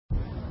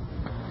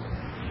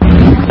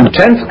The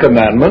 10th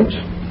commandment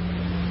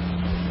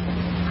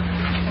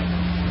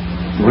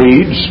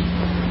reads,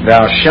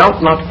 "Thou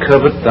shalt not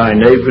covet thy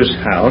neighbor's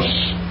house,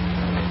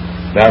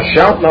 thou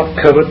shalt not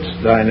covet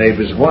thy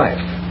neighbor's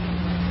wife,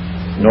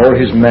 nor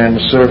his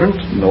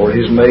manservant, nor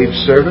his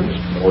maidservant,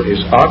 nor his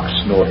ox,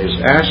 nor his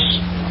ass,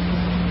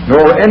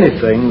 nor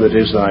anything that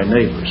is thy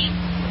neighbor's."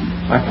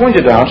 I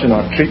pointed out in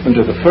our treatment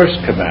of the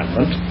first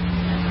commandment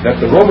that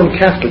the Roman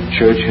Catholic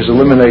Church has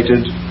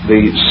eliminated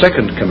the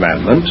second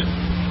commandment,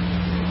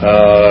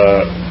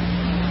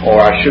 or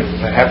I should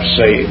perhaps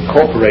say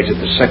incorporated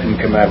the second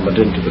commandment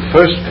into the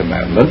first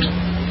commandment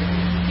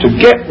to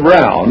get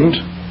round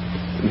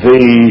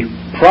the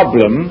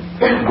problem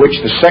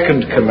which the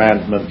second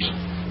commandment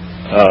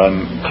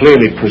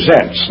clearly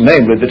presents,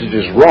 namely that it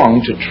is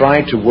wrong to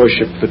try to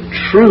worship the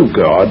true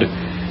God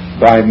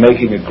by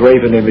making a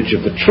graven image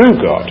of the true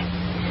God.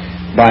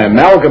 By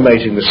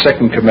amalgamating the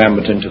second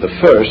commandment into the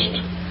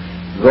first,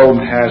 Rome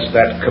has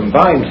that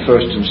combined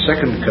first and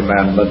second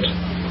commandment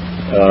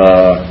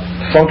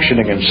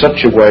functioning in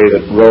such a way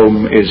that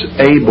Rome is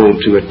able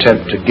to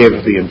attempt to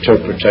give the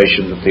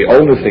interpretation that the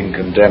only thing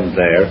condemned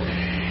there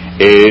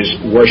is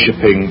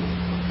worshipping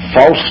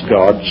false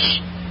gods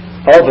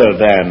other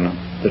than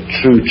the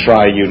true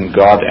triune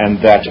God, and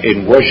that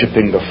in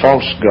worshipping the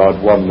false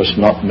God one must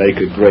not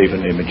make a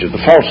graven image of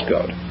the false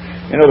God.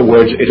 In other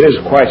words, it is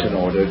quite in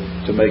order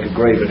to make a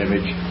graven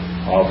image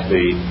of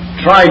the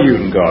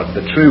triune God,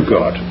 the true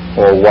God,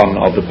 or one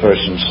of the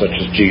persons such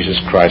as Jesus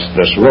Christ,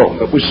 thus Rome.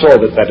 But we saw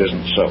that that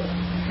isn't so.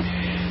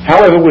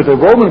 However, with the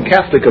Roman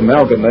Catholic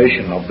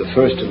amalgamation of the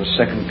first and the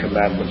second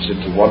commandments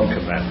into one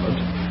commandment,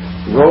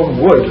 Rome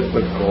would,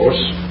 of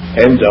course,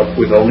 end up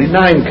with only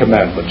 9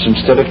 commandments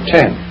instead of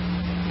 10.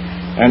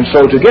 And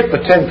so to get the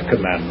 10th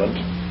commandment,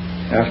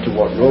 after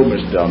what Rome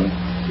has done,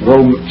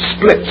 Rome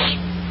splits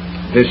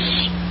this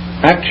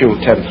actual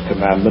 10th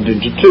commandment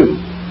into 2.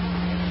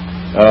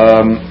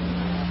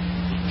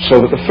 So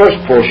that the first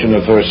portion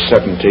of verse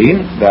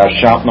 17, "Thou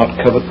shalt not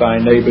covet thy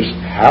neighbor's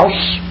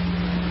house,"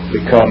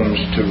 becomes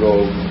to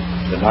Rome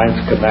the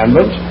 9th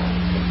commandment.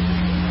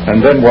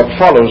 And then what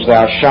follows,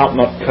 "Thou shalt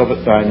not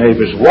covet thy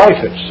neighbor's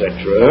wife,"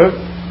 etc.,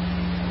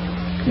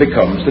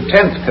 becomes the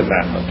 10th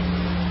commandment.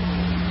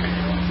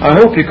 I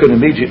hope you can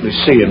immediately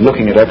see in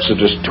looking at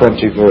Exodus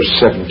 20 verse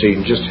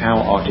 17 just how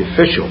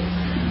artificial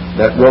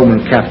that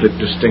Roman Catholic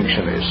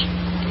distinction is.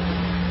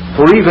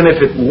 For even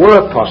if it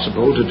were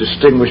possible to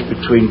distinguish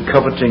between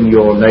coveting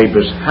your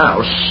neighbor's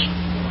house,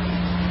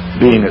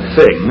 being a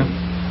thing,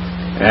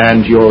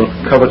 and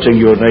coveting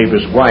your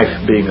neighbor's wife,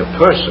 being a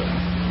person,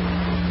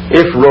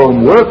 if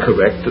Rome were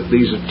correct that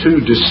these are 2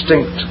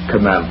 distinct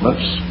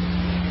commandments,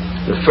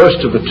 the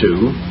first of the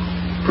 2,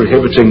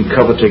 prohibiting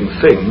coveting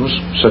things,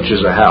 such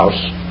as a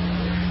house,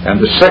 and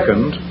the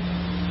second,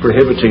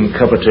 prohibiting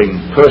coveting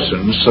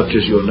persons, such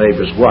as your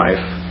neighbor's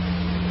wife,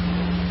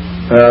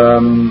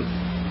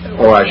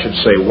 or I should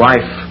say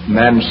wife,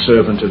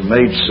 manservant, and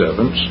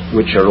maidservant,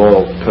 which are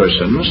all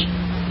persons,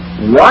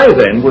 why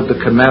then would the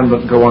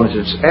commandment go on at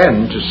its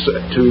end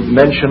to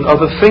mention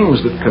other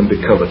things that can be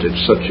coveted,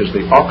 such as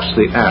the ox,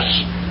 the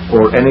ass,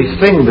 or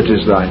anything that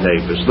is thy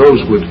neighbor's?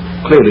 Those would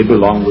clearly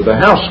belong with the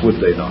house, would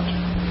they not?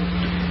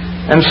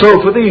 And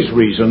so for these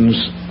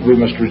reasons, we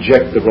must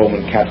reject the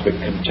Roman Catholic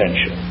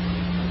contention.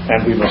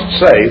 And we must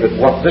say that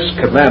what this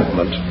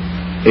commandment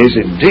is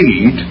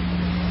indeed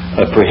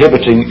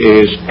prohibiting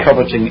is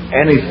coveting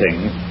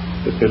anything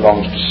that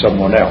belongs to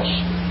someone else.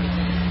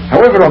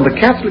 However, on the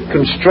Catholic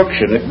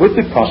construction, it would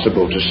be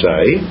possible to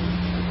say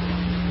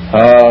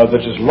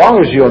that as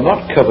long as you're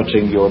not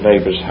coveting your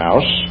neighbor's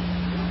house,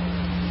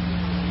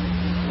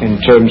 in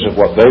terms of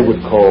what they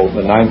would call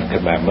the 9th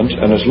commandment,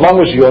 and as long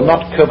as you're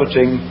not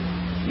coveting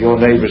your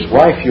neighbor's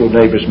wife, your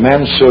neighbor's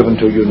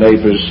manservant, or your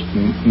neighbor's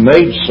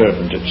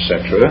maidservant,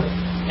 etc.,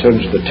 in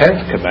terms of the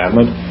 10th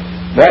commandment,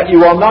 that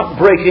you are not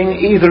breaking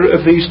either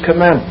of these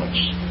commandments.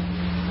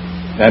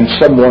 And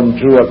someone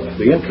drew up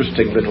the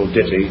interesting little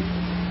ditty,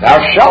 "Thou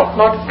shalt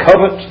not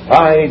covet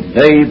thy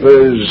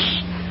neighbor's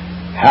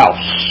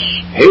house.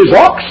 His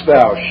ox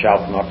thou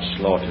shalt not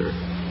slaughter."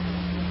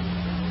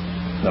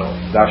 No,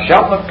 "Thou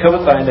shalt not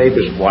covet thy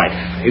neighbor's wife.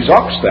 His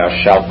ox thou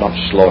shalt not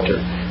slaughter.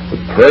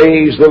 But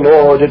praise the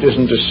Lord, it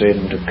isn't a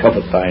sin to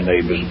covet thy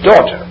neighbor's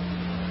daughter."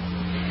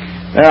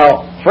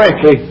 Now,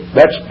 frankly,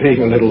 that's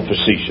being a little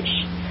facetious,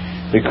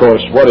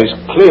 because what is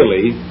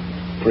clearly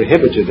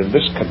prohibited in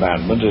this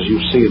commandment, as you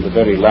see in the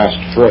very last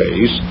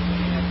phrase,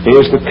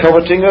 is the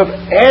coveting of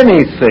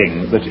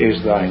anything that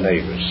is thy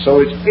neighbor's. So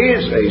it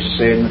is a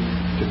sin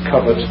to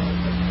covet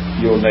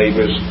your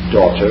neighbor's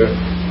daughter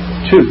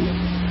too.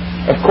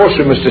 Of course,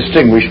 we must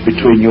distinguish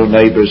between your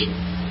neighbor's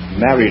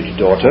married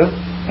daughter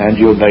and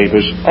your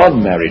neighbor's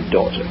unmarried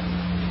daughter.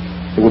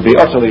 It would be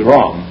utterly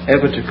wrong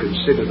ever to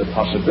consider the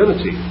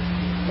possibility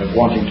of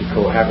wanting to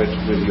cohabit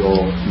with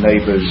your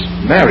neighbor's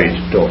married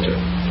daughter.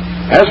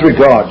 As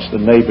regards the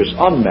neighbor's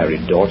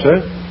unmarried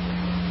daughter,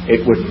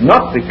 it would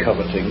not be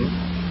coveting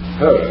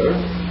her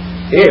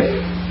if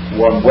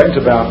one went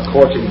about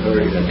courting her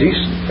in a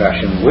decent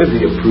fashion with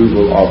the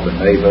approval of the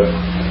neighbor,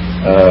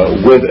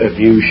 with a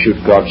view,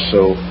 should God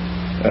so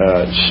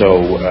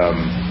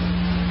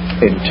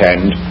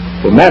intend,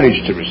 for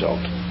marriage to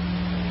result.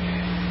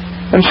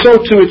 And so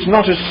too, it's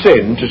not a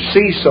sin to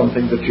see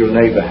something that your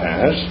neighbour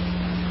has,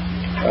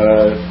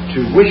 to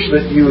wish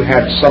that you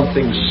had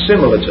something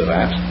similar to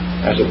that,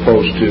 as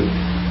opposed to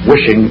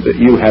wishing that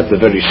you had the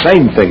very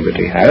same thing that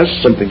he has,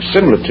 something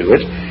similar to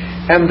it,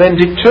 and then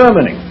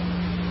determining,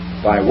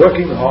 by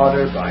working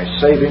harder, by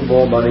saving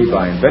more money,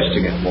 by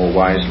investing it more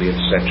wisely,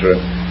 etc.,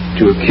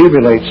 to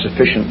accumulate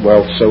sufficient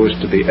wealth so as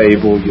to be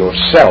able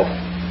yourself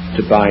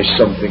to buy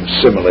something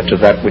similar to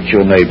that which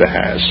your neighbour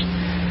has.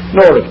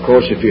 Nor, of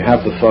course, if you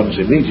have the funds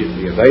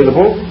immediately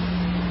available,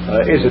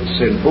 is it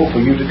sinful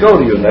for you to go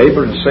to your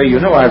neighbour and say,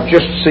 I've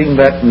just seen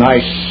that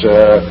nice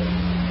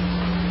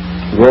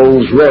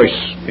Rolls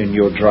Royce in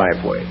your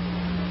driveway,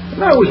 and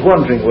I was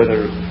wondering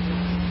whether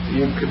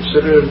you'd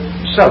consider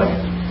selling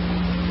it.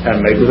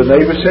 And maybe the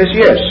neighbour says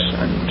yes,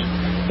 and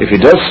if he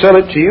does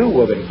sell it to you,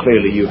 well then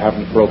clearly you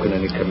haven't broken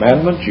any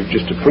commandment, you've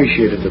just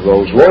appreciated the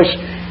Rolls Royce.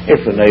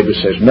 If the neighbour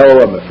says, no,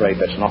 I'm afraid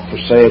that's not for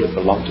sale, it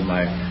belonged to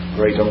my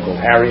great-uncle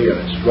Harry and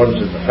it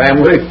runs in the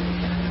family,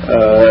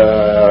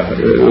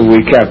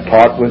 we can't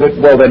part with it,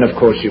 well then of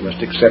course you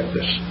must accept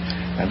this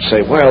and say,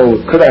 well,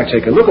 could I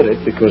take a look at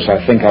it, because I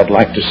think I'd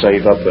like to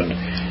save up and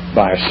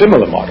buy a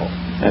similar model.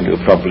 And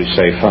he'll probably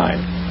say fine,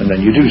 and then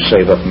you do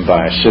save up and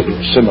buy a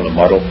similar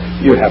model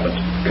you haven't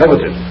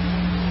coveted.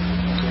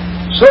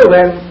 So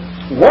then,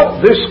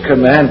 what this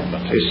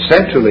commandment is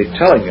centrally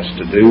telling us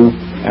to do,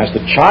 as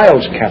the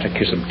Child's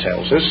Catechism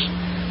tells us,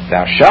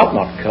 thou shalt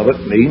not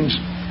covet, means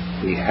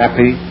be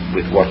happy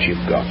with what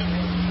you've got.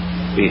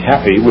 Be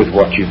happy with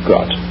what you've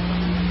got.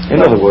 In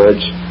other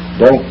words,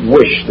 don't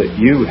wish that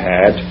you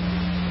had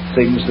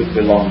things that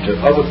belong to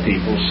other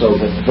people so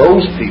that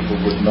those people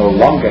would no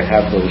longer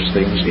have those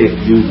things if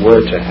you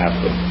were to have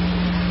them.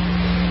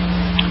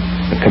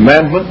 The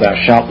commandment, thou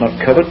shalt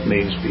not covet,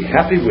 means be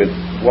happy with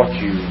what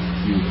you've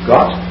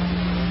got,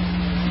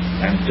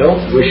 and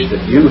don't wish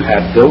that you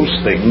had those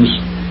things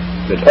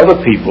that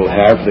other people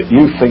have that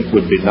you think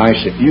would be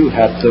nice if you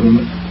had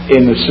them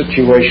in a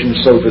situation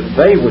so that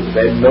they would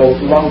then no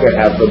longer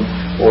have them,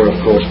 or of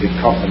course be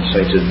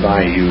compensated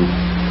by you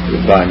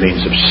by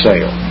means of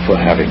sale for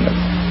having them.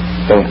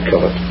 Don't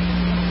covet.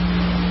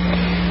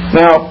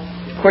 Now,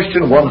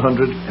 question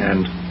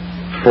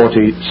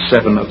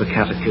 147 of the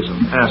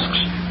Catechism asks,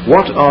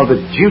 what are the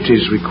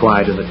duties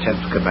required in the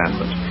 10th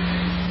commandment?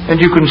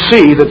 And you can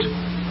see that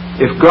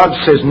if God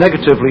says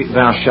negatively,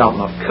 thou shalt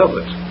not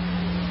covet,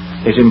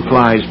 it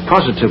implies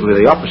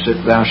positively the opposite,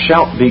 thou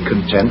shalt be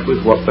content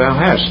with what thou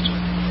hast.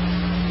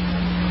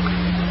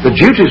 The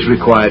duties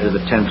required in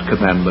the 10th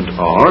commandment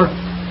are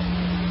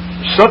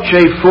such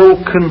a full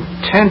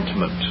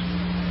contentment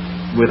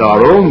with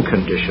our own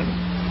condition,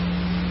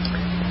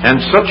 and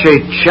such a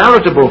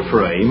charitable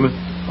frame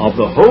of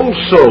the whole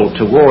soul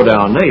toward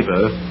our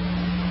neighbour,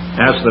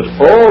 as that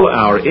all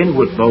our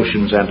inward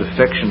motions and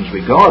affections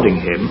regarding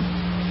him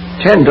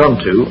tend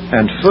unto,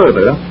 and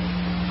further,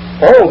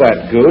 all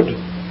that good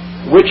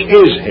which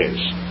is his.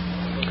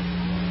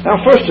 Now,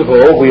 first of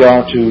all, we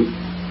are to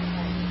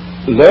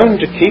learn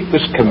to keep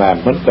this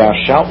commandment, thou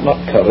shalt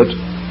not covet,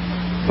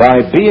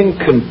 by being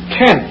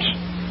content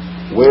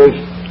with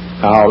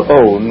our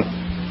own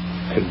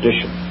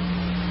condition.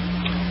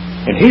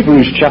 In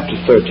Hebrews chapter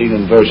 13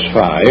 and verse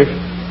 5,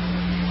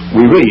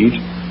 we read,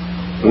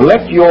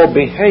 let your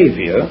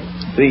behavior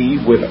be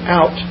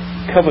without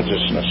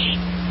covetousness,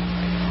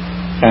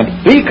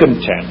 and be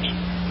content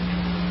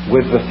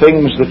with the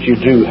things that you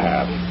do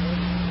have.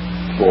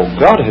 For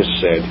God has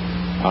said,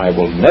 I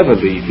will never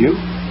leave you,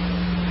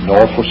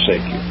 nor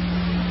forsake you.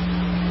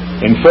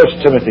 In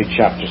 1 Timothy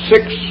chapter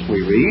 6,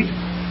 we read,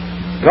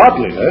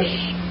 godliness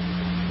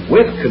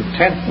with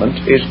contentment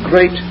is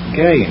great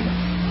gain.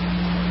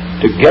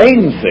 To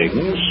gain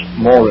things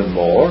more and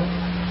more,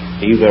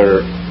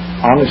 either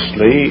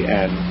honestly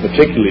and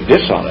particularly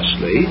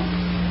dishonestly,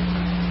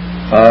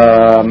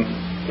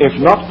 if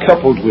not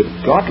coupled with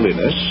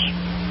godliness,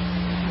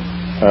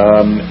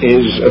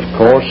 is of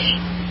course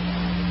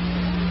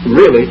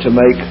really to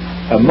make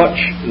a much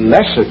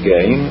lesser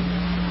gain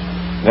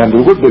than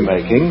we would be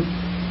making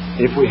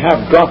if we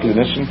have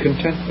godliness and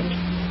contentment.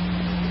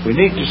 We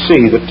need to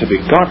see that to be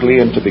godly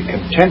and to be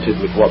contented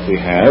with what we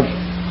have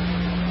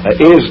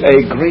is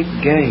a great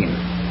gain.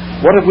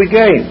 What have we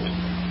gained?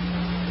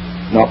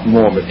 Not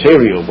more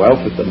material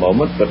wealth at the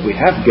moment, but we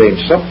have gained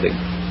something.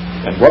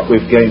 And what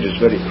we've gained is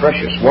very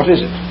precious. What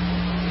is it?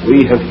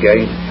 We have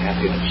gained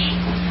happiness.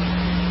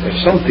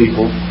 There's some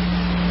people,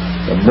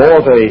 the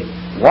more they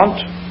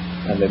want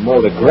and the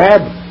more they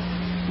grab,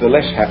 the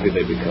less happy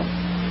they become.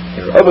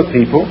 There are other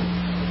people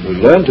who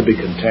learn to be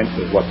content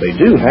with what they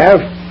do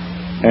have,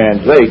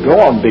 and they go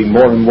on being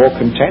more and more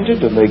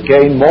contented, and they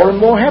gain more and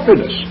more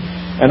happiness.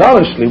 And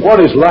honestly, what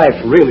is life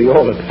really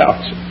all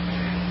about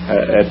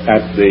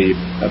at the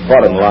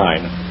bottom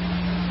line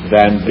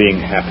than being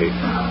happy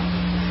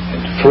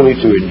and fully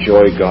to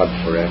enjoy God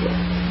forever?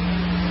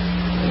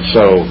 And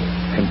so,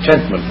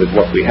 contentment with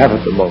what we have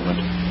at the moment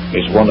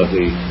is one of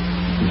the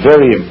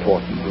very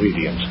important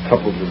ingredients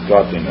coupled with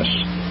godliness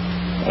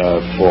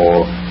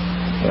for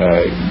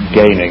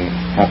gaining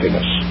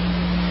happiness.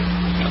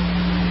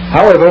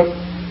 However,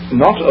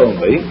 not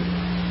only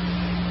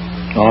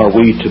are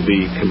we to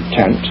be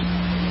content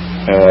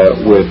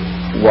with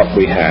what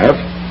we have,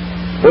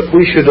 but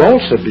we should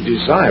also be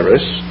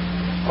desirous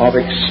of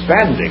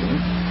expanding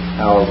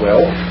our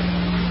wealth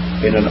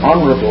in an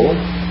honorable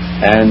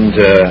and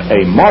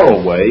a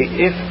moral way,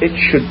 if it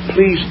should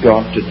please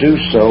God to do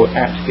so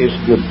at His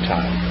good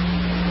time.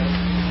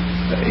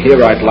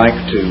 Here I'd like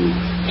to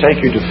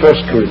take you to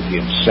 1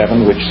 Corinthians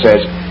 7, which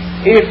says,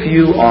 if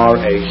you are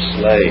a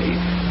slave,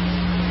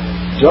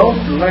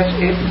 don't let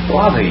it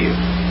bother you,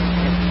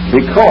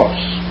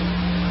 because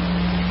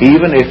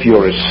even if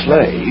you're a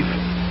slave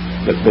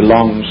that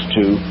belongs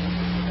to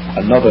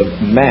another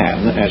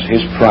man as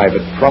his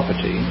private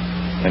property,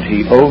 and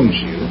he owns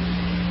you,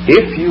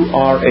 if you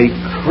are a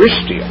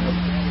Christian,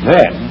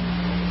 then,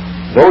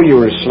 though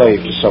you're a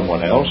slave to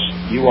someone else,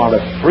 you are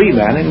a free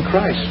man in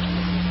Christ.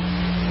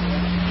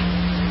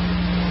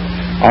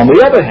 On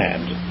the other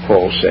hand,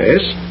 Paul says,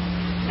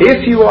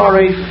 if you are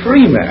a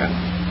free man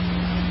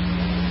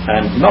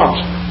and not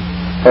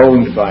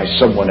owned by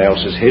someone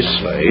else as his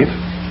slave,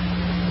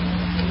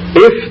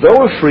 if,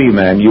 though a free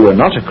man, you are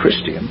not a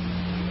Christian,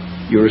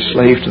 you're a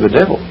slave to the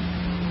devil.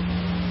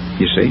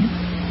 You see?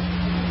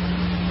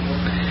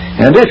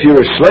 And if you're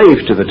a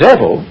slave to the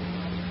devil,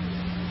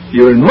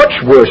 you're in much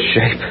worse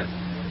shape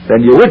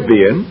than you would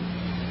be in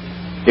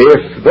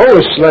if, though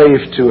a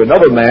slave to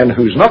another man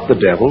who's not the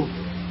devil,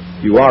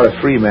 you are a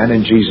free man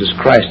in Jesus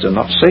Christ and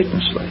not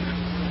Satan's slave.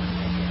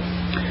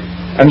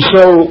 And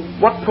so,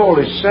 what Paul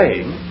is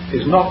saying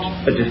is not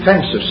a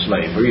defense of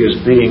slavery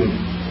as being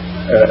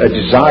a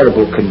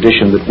desirable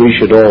condition that we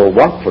should all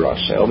want for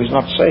ourselves. He's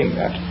not saying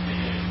that.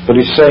 But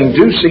he's saying,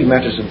 do see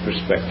matters in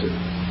perspective.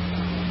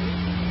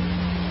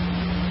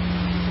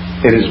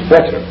 It is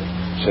better,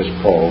 says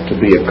Paul, to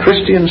be a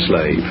Christian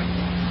slave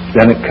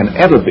than it can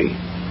ever be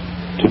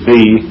to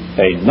be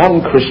a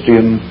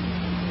non-Christian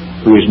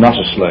who is not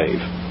a slave,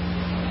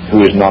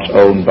 who is not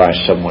owned by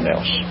someone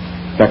else.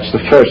 That's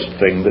the first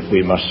thing that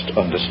we must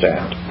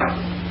understand.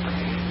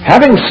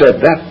 Having said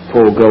that,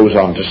 Paul goes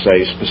on to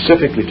say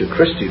specifically to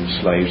Christian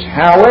slaves,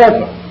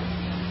 however,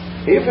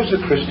 if as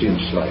a Christian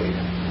slave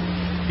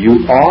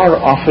you are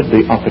offered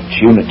the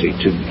opportunity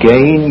to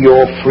gain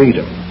your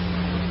freedom,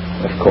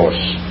 of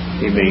course,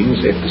 he means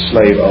if the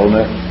slave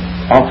owner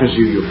offers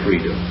you your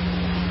freedom,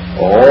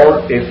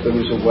 or if there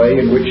is a way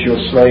in which your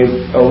slave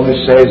owner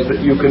says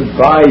that you can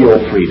buy your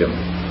freedom.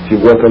 If you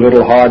work a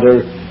little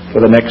harder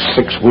for the next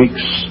 6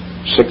 weeks,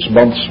 6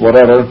 months,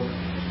 whatever,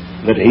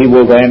 that he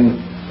will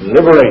then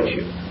liberate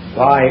you.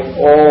 By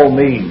all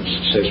means,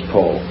 says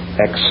Paul,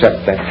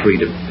 accept that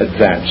freedom.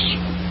 Advance.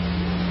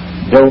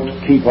 Don't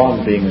keep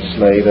on being a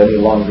slave any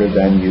longer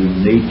than you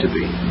need to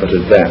be, but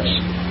advance.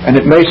 And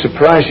it may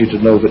surprise you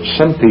to know that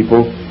some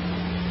people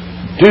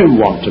do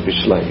want to be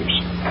slaves.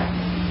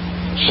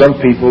 Some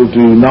people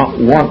do not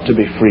want to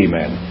be free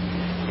men.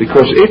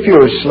 Because if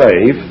you're a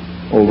slave,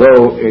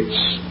 although it's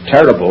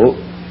terrible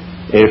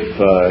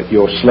if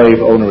your slave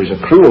owner is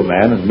a cruel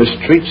man and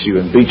mistreats you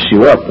and beats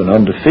you up and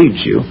underfeeds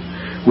you,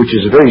 which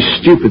is a very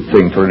stupid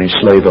thing for any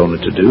slave owner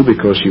to do,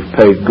 because you've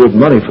paid good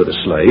money for the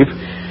slave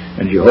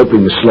and you're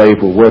hoping the slave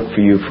will work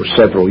for you for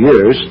several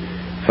years,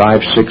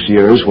 5, 6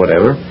 years,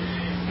 whatever.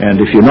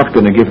 And if you're not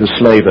going to give the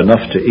slave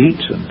enough to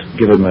eat and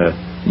give him a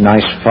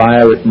nice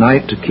fire at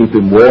night to keep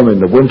him warm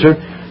in the winter,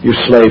 your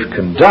slave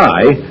can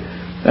die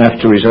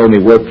after he's only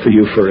worked for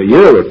you for a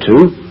year or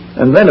two,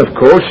 and then, of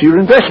course,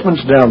 your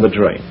investment's down the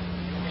drain.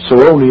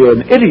 So only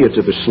an idiot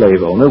of a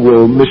slave owner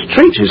will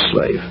mistreat his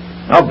slave,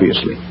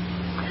 obviously.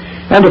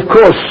 And, of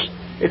course,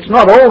 it's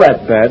not all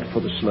that bad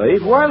for the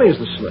slave while he's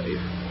the slave,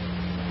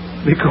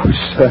 because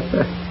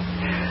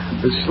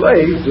the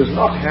slave does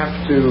not have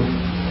to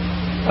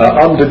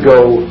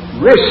undergo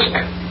risk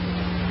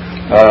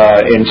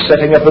in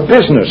setting up a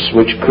business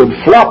which could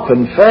flop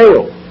and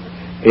fail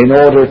in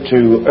order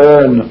to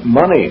earn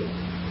money,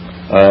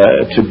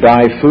 to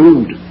buy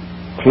food,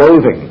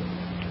 clothing,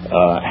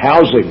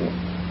 housing,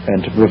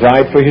 and to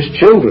provide for his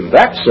children.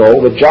 That's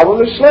all the job of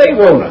the slave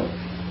owner.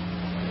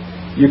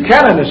 You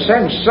can, in a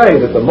sense, say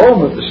that the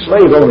moment the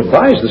slave owner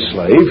buys the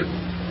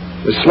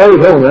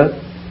slave owner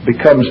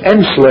becomes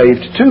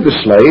enslaved to the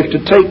slave to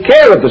take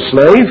care of the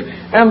slave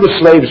and the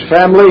slave's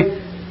family,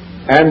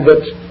 and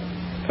that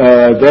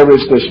there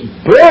is this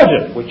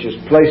burden which is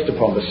placed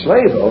upon the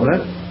slave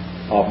owner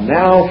of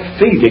now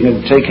feeding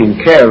and taking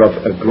care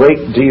of a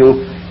great deal,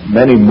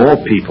 many more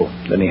people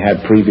than he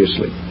had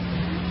previously.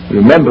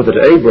 Remember that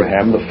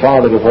Abraham, the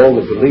father of all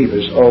the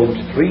believers, owned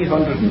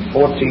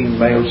 314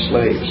 male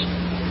slaves,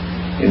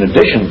 in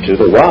addition to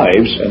the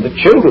wives and the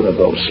children of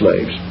those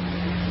slaves.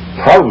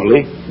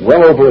 Probably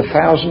well over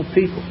 1,000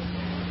 people.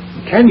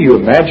 Can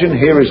you imagine?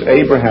 Here is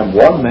Abraham,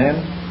 one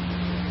man,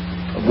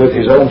 with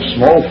his own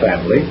small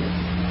family,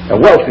 a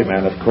wealthy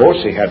man, of course.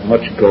 He had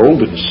much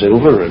gold and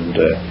silver and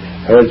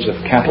herds of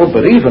cattle,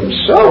 but even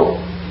so,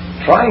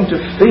 trying to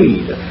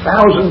feed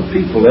 1,000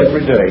 people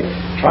every day,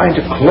 trying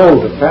to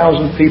clothe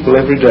 1,000 people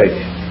every day,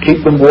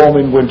 keep them warm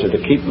in winter,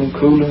 to keep them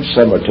cool in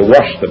summer, to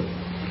wash them,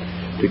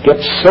 to get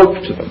soap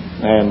to them,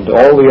 and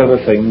all the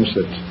other things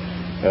that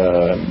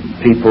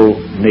people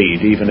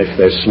need, even if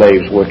they're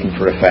slaves working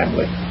for a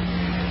family.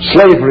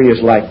 Slavery is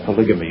like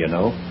polygamy, you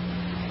know.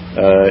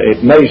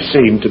 It may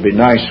seem to be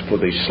nice for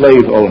the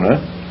slave owner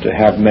to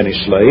have many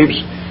slaves,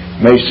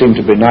 may seem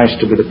to be nice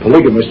to be the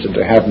polygamist and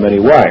to have many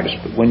wives,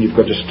 but when you've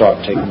got to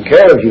start taking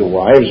care of your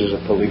wives as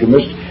a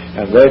polygamist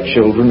and their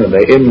children and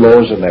their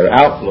in-laws and their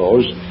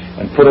outlaws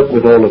and put up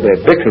with all of their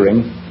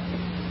bickering,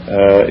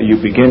 you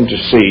begin to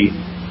see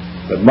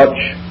a much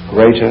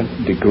greater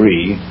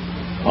degree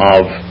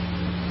of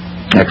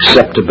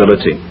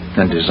acceptability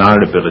and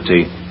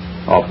desirability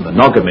of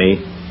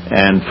monogamy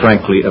and,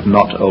 frankly, of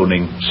not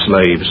owning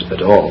slaves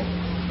at all.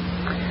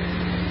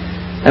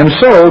 And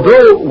so,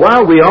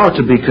 while we are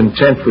to be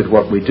content with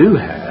what we do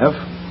have,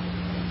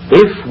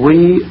 if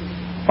we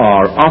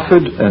are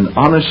offered an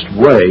honest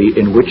way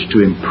in which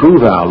to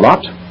improve our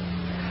lot,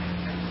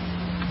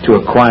 to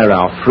acquire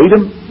our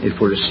freedom if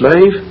we're a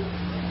slave,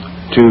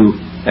 to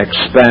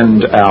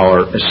expand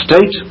our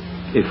estate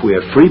if we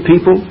are free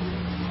people,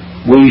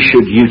 we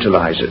should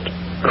utilize it.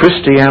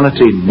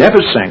 Christianity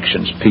never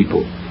sanctions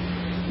people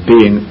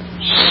being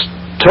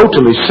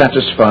totally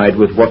satisfied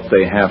with what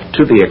they have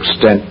to the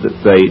extent that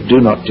they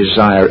do not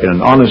desire in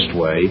an honest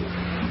way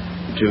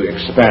to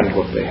expand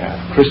what they have.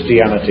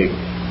 Christianity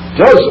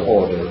does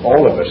order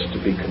all of us to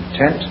be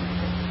content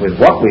with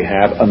what we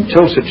have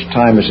until such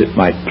time as it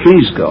might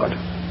please God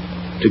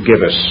to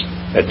give us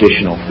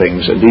additional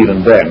things, and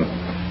even then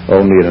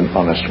only in an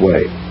honest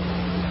way.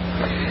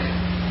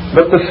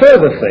 But the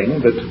further thing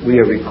that we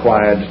are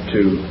required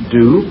to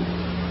do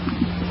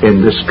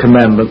in this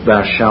commandment,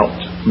 thou shalt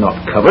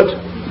not covet,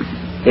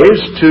 is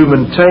to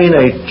maintain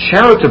a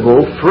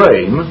charitable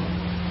frame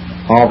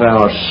of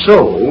our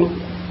soul,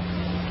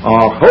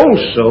 our whole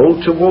soul,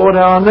 toward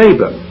our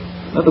neighbor.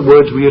 In other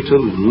words, we are to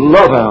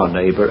love our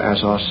neighbor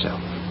as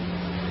ourselves.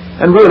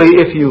 And really,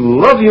 if you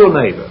love your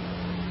neighbor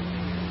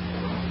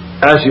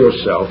as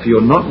yourself,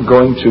 you're not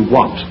going to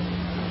want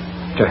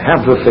to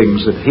have the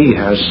things that he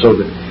has so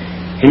that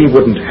he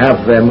wouldn't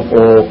have them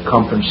or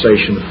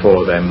compensation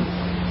for them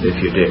if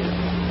you did.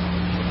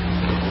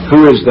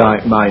 Who is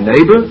my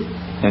neighbor?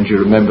 And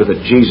you remember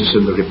that Jesus,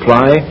 in the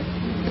reply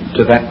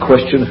to that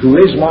question, who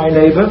is my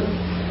neighbor,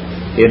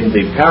 in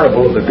the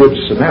parable of the Good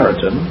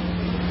Samaritan,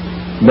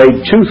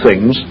 made two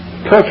things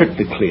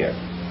perfectly clear,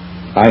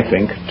 I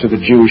think, to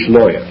the Jewish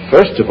lawyer.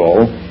 First of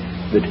all,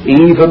 that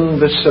even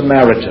the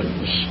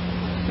Samaritans,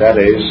 that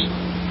is,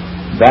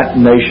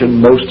 that nation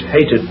most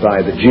hated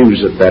by the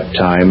Jews at that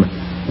time,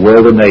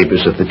 were the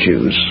neighbors of the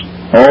Jews.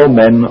 All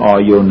men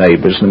are your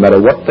neighbors, no matter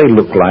what they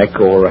look like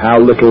or how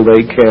little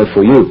they care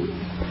for you.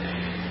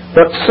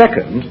 But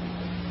second,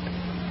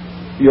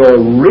 your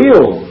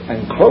real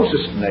and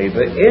closest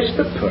neighbor is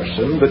the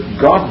person that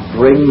God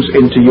brings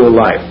into your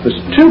life. There's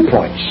 2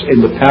 points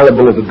in the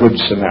parable of the Good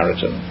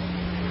Samaritan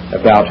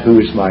about who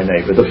is my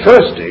neighbor. The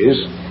first is,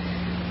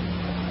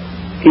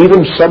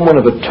 even someone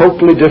of a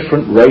totally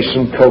different race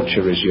and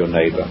culture is your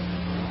neighbor.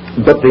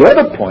 But the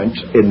other point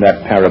in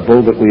that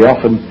parable that we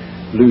often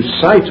lose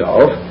sight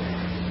of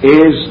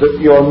is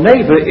that your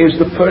neighbor is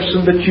the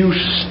person that you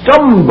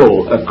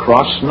stumble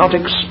across not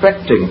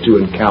expecting to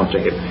encounter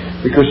him.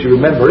 Because you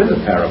remember in the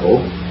parable,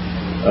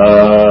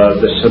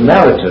 the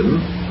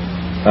Samaritan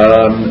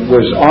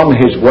was on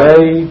his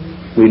way,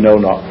 we know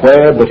not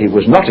where, but he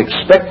was not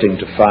expecting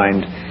to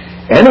find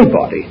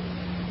anybody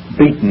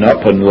beaten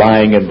up and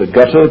lying in the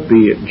gutter,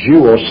 be it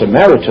Jew or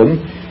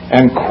Samaritan,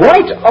 and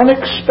quite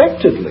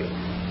unexpectedly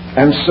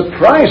and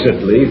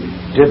surprisedly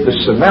did the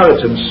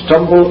Samaritan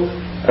stumble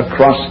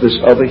across this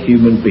other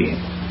human being.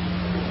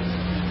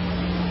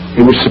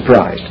 He was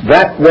surprised.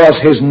 That was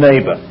his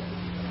neighbor,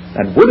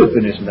 and would have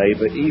been his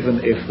neighbor even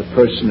if the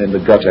person in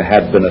the gutter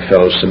had been a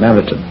fellow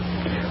Samaritan.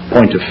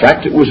 Point of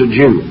fact, it was a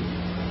Jew,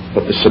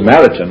 but the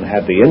Samaritan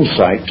had the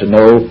insight to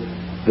know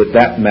that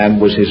that man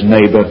was his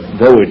neighbor,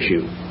 though a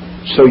Jew.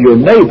 So your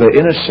neighbor,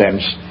 in a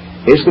sense,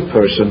 is the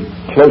person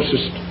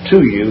closest to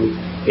you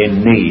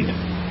in need.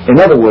 In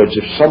other words,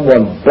 if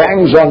someone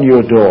bangs on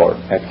your door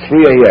at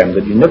 3 a.m.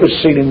 that you've never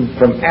seen him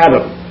from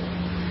Adam,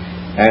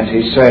 and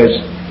he says,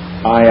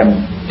 I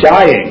am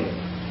dying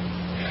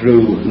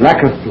through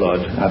lack of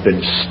blood, I've been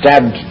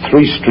stabbed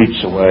 3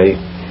 streets away,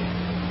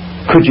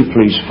 could you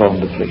please phone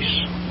the police?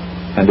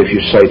 And if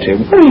you say to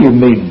him, what do you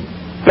mean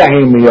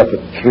banging me up at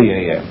 3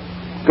 a.m.?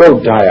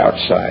 Go die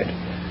outside.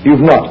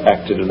 You've not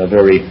acted in a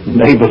very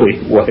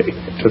neighborly way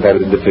to that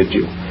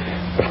individual.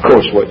 Of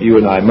course, what you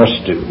and I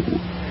must do,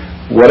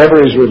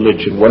 whatever his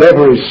religion,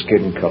 whatever his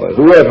skin color,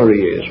 whoever he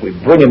is, we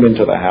bring him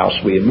into the house,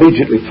 we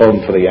immediately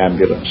phone for the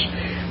ambulance,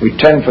 we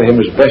tend for him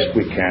as best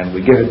we can,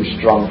 we give him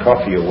strong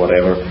coffee or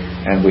whatever,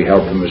 and we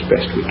help him as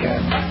best we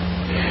can.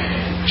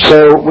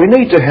 So we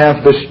need to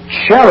have this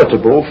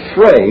charitable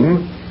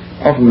frame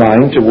of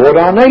mind toward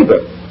our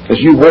neighbor. As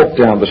you walk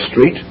down the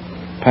street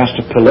past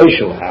a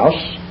palatial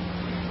house,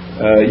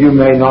 You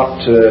may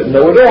not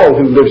know at all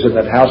who lives in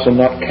that house and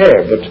not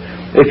care, but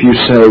if you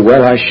say,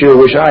 well, I sure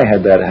wish I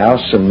had that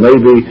house, and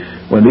maybe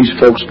when these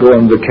folks go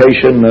on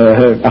vacation,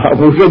 I'll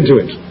move into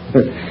it.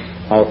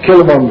 I'll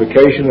kill them on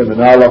vacation and then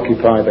I'll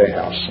occupy their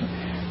house.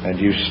 And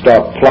you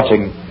start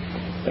plotting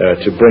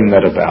to bring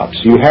that about.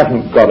 You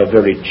haven't got a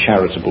very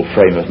charitable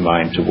frame of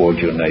mind toward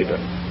your neighbor.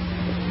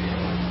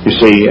 You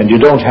see, and you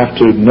don't have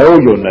to know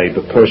your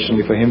neighbor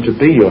personally for him to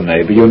be your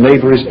neighbor. Your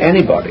neighbor is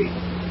anybody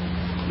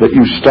that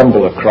you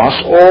stumble across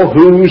or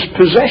whose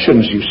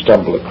possessions you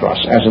stumble across,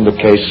 as in the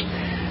case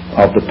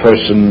of the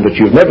person that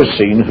you've never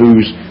seen,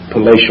 whose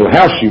palatial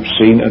house you've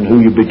seen, and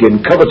who you begin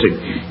coveting.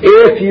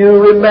 If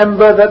you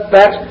remember that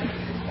that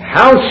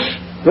house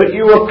that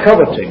you are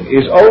coveting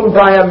is owned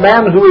by a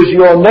man who is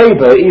your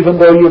neighbor, even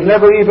though you've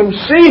never even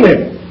seen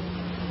him,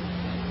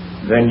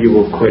 then you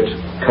will quit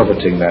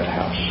coveting that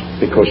house,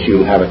 because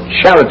you'll have a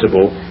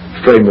charitable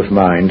frame of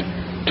mind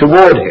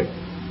toward him.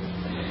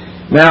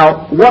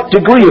 Now, what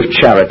degree of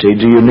charity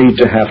do you need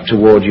to have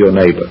toward your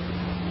neighbor?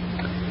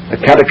 The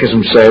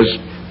Catechism says,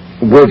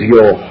 with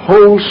your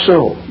whole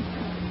soul.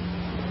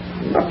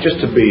 Not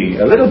just to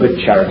be a little bit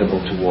charitable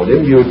toward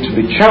him, you're to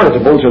be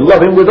charitable to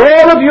love him with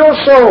all of your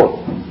soul.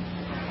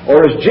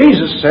 Or as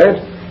Jesus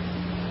said,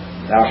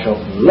 thou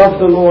shalt love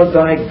the Lord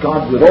thy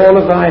God with all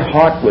of thy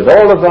heart, with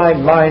all of thy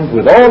mind,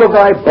 with all of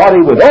thy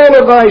body, with all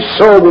of thy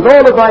soul, with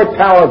all of thy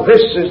power.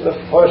 This is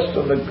the first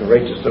and the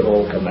greatest of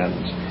all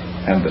commandments.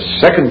 And the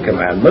second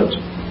commandment,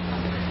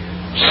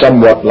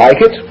 somewhat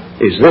like it,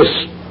 is this: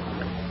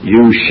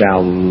 you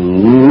shall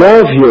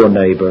love your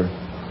neighbor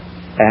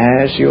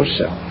as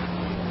yourself.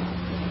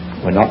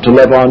 We're not to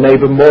love our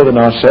neighbor more than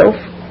ourselves,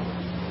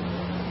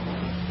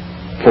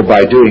 for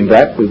by doing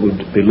that we would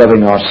be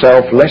loving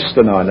ourselves less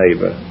than our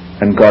neighbor.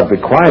 And God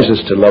requires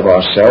us to love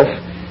ourselves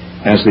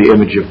as the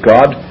image of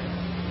God,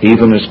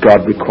 even as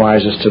God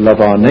requires us to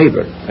love our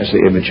neighbor as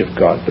the image of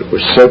God. But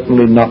we're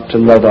certainly not to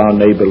love our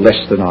neighbor less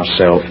than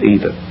ourselves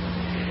either.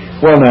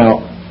 Well now,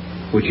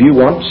 would you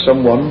want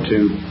someone to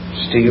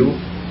steal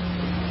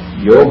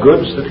your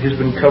goods that he's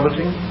been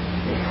coveting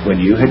when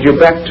you had your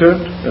back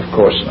turned? Of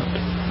course not.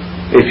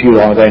 If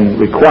you are then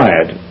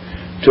required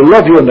to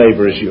love your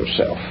neighbor as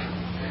yourself,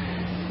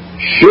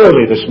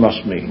 surely this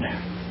must mean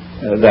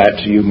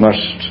that you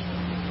must,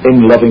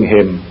 in loving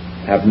him,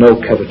 have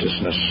no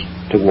covetousness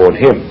toward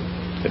him.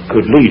 It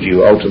could lead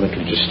you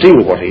ultimately to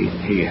steal what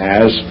he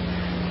has,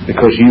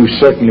 because you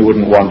certainly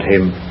wouldn't want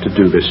him to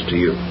do this to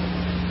you.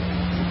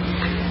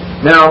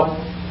 Now,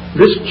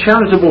 this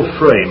charitable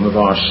frame of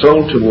our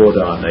soul toward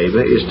our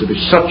neighbor is to be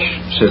such,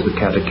 says the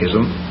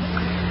Catechism,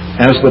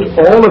 as that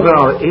all of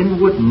our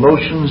inward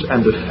motions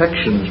and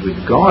affections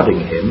regarding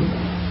him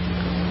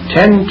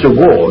tend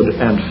toward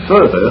and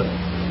further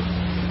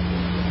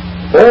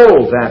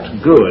all that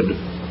good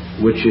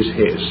which is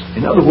his.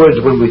 In other words,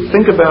 when we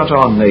think about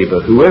our neighbor,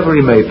 whoever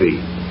he may be,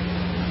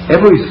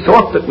 every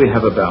thought that we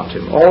have about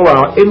him, all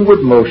our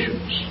inward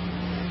motions,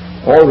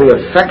 all the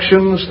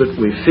affections that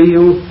we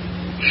feel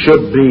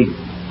should be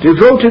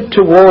devoted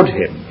toward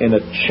him in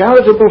a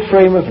charitable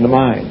frame of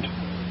mind,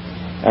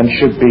 and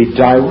should be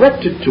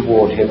directed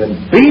toward him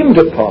and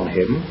beamed upon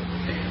him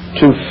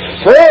to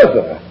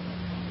further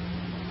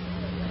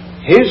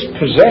his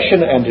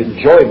possession and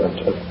enjoyment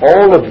of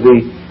all of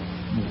the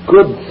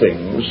good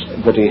things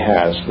that he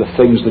has, the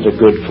things that are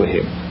good for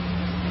him.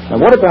 Now,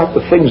 what about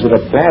the things that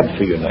are bad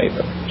for your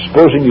neighbor?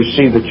 Supposing you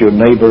see that your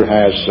neighbor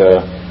has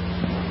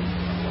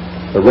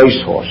a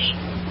racehorse,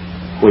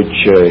 which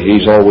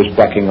he's always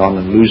backing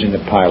on and losing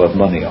a pile of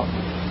money on.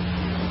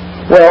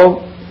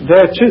 Well,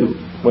 there too,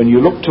 when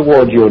you look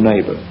toward your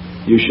neighbor,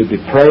 you should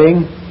be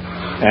praying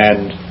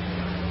and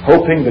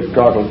hoping that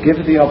God will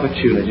give the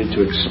opportunity to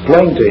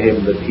explain to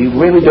him that he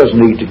really does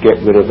need to get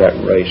rid of that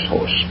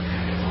racehorse.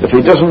 If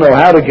he doesn't know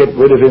how to get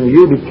rid of him,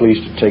 you'll be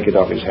pleased to take it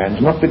off his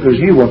hands, not because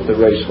you want the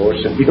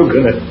racehorse and you're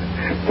going to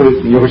put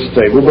it in your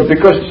stable, but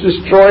because it's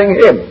destroying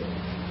him,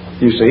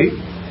 you see.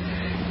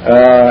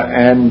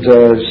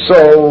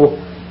 So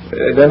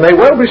there may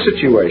well be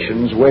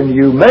situations when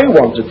you may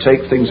want to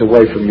take things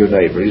away from your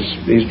neighbor.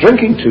 He's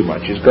drinking too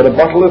much. He's got a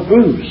bottle of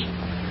booze.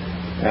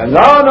 And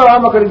no,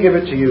 I'm not going to give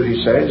it to you,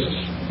 he says.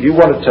 You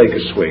want to take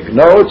a swig.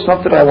 No, it's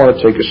not that I want to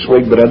take a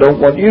swig, but I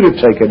don't want you to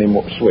take any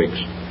more swigs.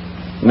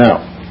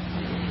 Now,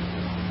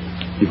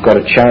 you've got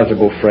a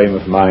charitable frame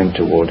of mind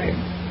toward him.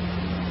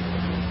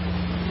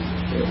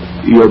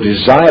 Your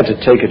desire to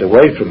take it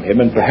away from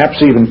him, and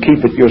perhaps even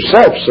keep it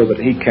yourself so that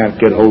he can't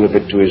get hold of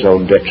it to his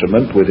own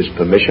detriment with his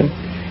permission,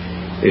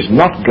 is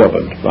not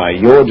governed by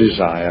your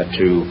desire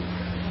to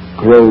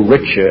grow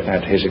richer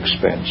at his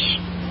expense.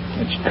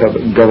 It's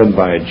governed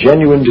by a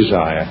genuine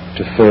desire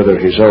to further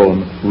his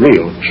own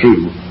real,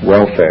 true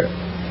welfare.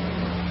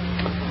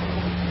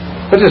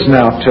 Let us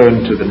now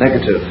turn to the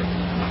negative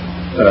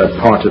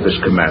part of this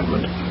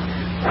commandment.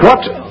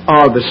 What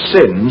are the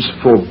sins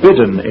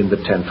forbidden in the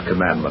 10th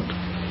commandment?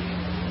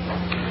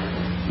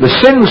 The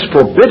sins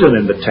forbidden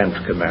in the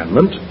 10th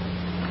commandment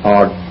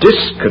are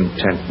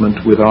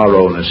discontentment with our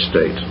own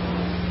estate.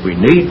 We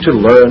need to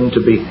learn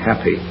to be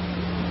happy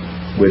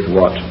with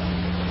what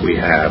we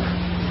have.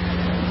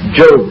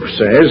 Job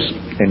says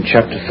in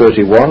chapter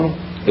 31,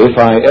 "If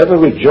I ever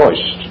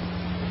rejoiced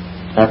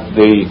at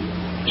the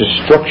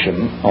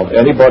destruction of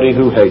anybody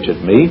who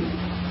hated me,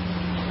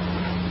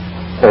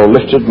 or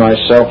lifted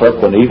myself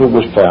up when evil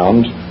was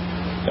found,"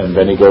 and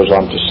then he goes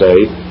on to say,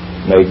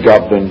 "may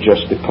God then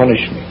justly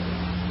punish me."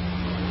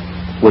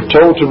 We're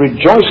told to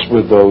rejoice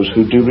with those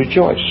who do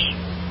rejoice.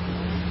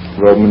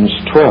 Romans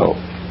 12.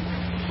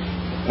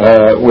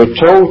 We're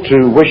told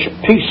to wish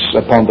peace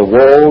upon the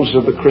walls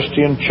of the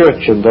Christian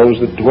church and those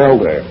that dwell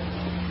there.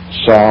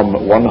 Psalm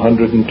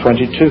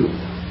 122.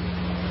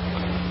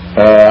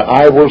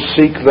 "I will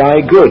seek thy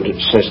good,"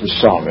 says the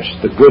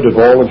psalmist, "the good of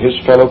all of his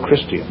fellow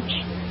Christians."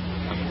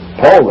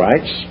 Paul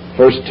writes,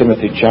 1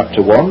 Timothy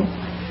chapter 1,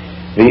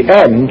 "The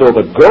end or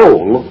the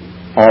goal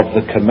of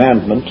the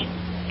commandment,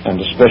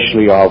 and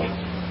especially of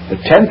the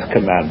 10th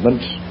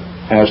commandment,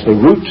 as the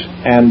root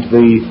and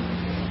the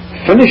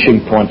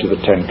finishing point of the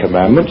 10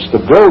 commandments, the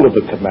goal of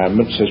the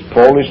commandment," says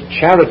Paul, "is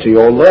charity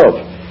or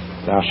love.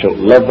 Thou shalt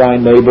love thy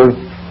neighbor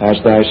as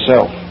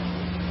thyself."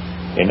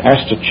 In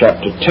Esther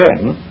chapter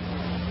 10,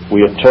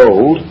 we are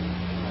told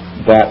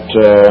that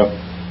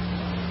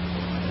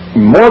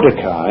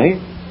Mordecai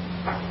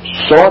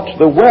sought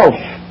the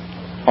wealth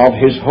of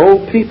his whole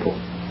people.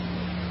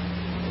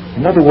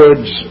 In other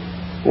words,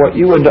 what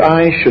you and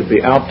I should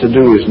be out to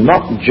do is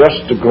not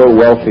just to grow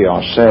wealthy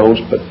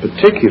ourselves, but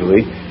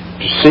particularly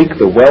to seek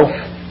the wealth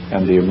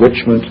and the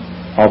enrichment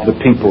of the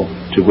people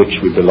to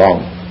which we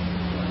belong.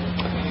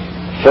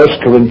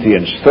 1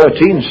 Corinthians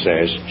 13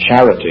 says,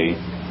 charity,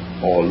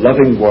 or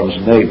loving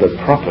one's neighbor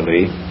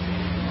properly,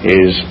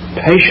 is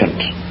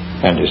patient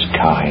and is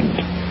kind.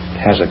 It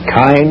has a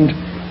kind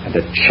and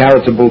a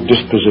charitable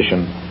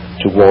disposition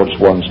towards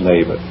one's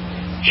neighbor.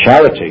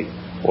 Charity,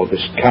 or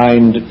this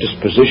kind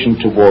disposition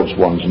towards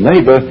one's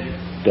neighbor,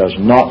 does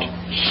not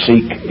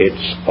seek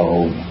its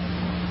own.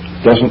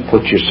 It doesn't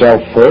put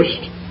yourself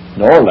first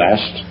nor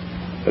last,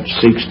 but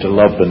seeks to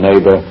love the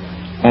neighbor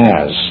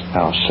as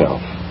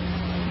ourself.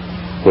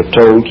 We're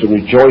told to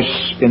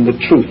rejoice in the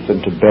truth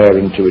and to bear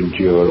and to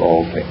endure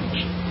all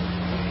things.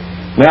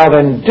 Now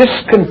then,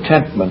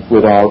 discontentment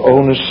with our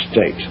own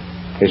estate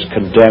is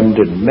condemned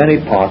in many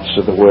parts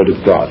of the Word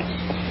of God.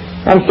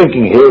 I'm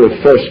thinking here of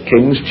 1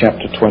 Kings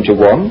chapter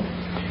 21,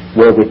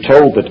 where we're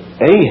told that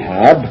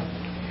Ahab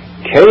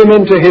came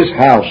into his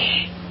house,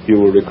 you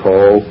will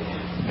recall,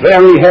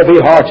 very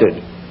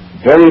heavy-hearted,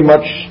 very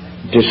much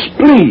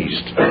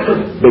displeased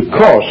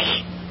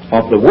because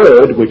of the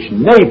word which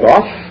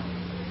Naboth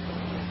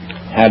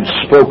had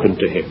spoken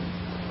to him.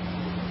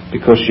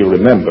 Because you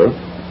remember,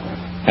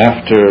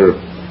 after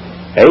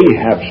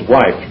Ahab's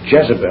wife,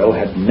 Jezebel,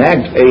 had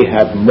nagged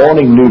Ahab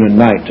morning, noon, and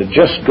night to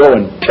just go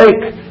and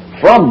take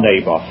from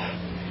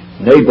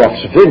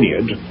Naboth's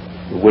vineyard,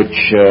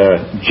 which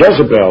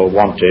Jezebel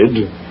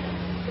wanted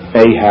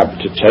Ahab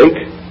to take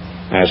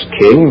as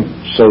king,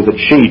 so that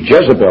she,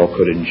 Jezebel,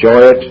 could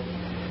enjoy it.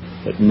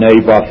 But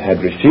Naboth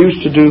had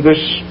refused to do this,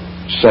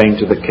 saying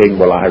to the king,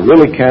 well, I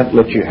really can't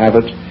let you have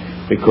it,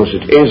 because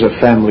it is a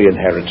family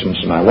inheritance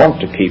and I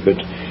want to keep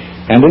it.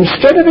 And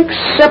instead of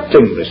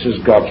accepting this as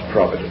God's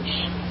providence,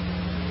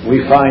 we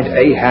find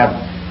Ahab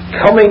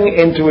coming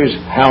into his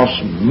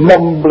house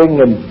mumbling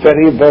and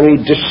very, very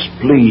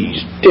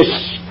displeased,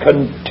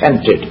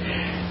 discontented,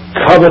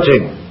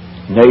 coveting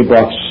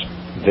Naboth's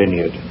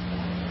vineyard.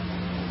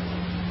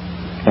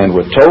 And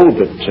we're told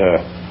that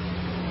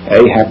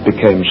Ahab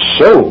became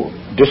so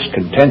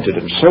discontented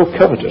and so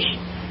covetous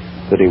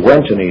that he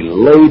went and he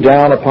lay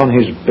down upon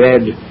his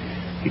bed.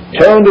 He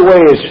turned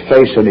away his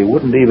face and he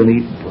wouldn't even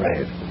eat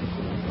bread.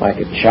 Like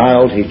a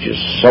child, he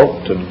just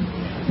sulked and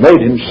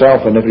made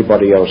himself and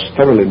everybody else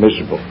thoroughly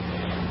miserable.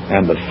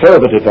 And the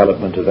further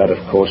development of that,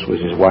 of course, was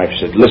his wife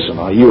said, listen,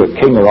 are you a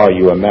king or are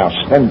you a mouse?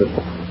 And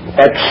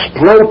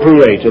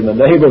expropriate in the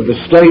name of the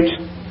state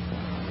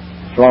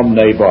from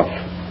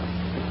Naboth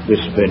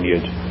this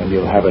vineyard, and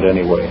you'll have it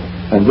anyway.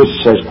 And this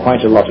says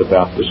quite a lot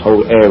about this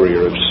whole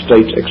area of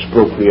state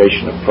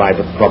expropriation of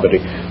private property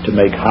to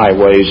make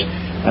highways,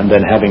 and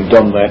then having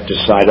done that,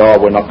 decide,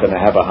 we're not going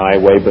to have a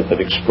highway, but that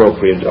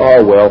expropriate,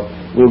 well,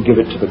 we'll give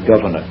it to the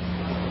governor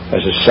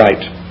as a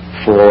site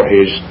for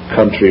his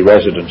country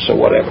residence or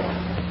whatever.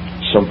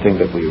 Something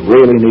that we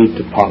really need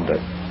to ponder,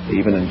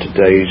 even in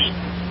today's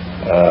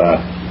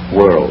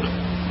world.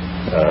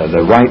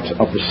 The right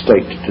of the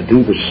state to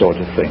do this sort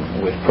of thing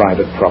with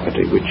private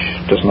property which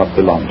does not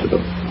belong to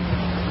them.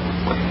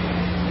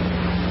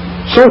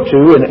 So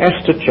too in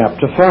Esther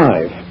chapter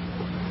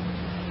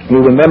 5. You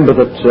remember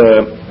that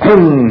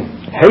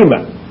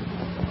Haman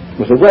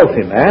was a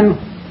wealthy man.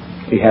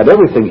 He had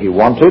everything he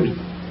wanted.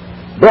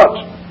 But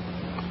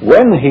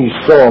when he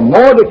saw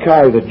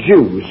Mordecai the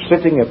Jew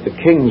sitting at the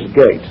king's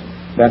gate,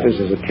 that is,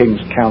 as a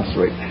king's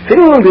counselor, it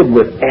filled him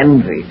with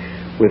envy,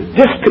 with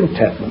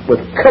discontentment, with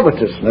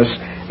covetousness,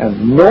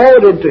 and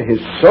gnawed into his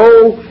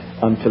soul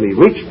until he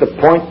reached the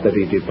point that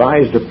he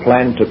devised a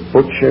plan to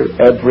butcher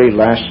every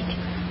last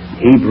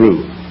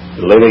Hebrew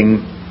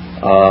living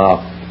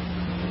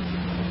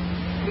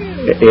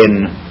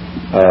in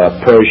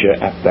Persia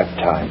at that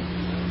time.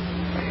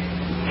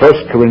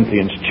 1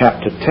 Corinthians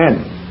chapter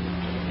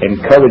 10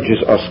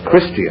 encourages us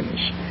Christians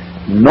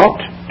not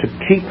to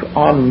keep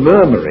on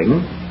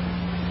murmuring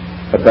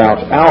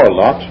about our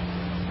lot,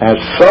 as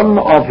some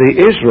of the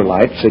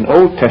Israelites in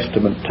Old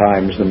Testament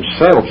times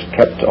themselves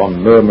kept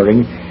on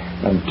murmuring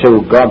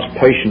until God's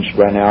patience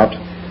ran out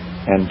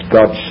and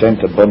God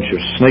sent a bunch of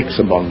snakes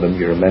among them,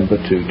 you remember,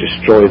 to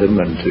destroy them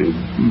and to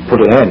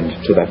put an end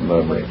to that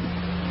murmuring.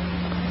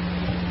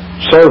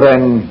 So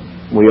then,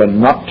 we are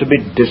not to be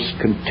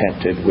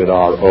discontented with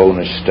our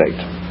own estate.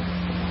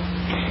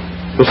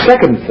 The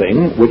second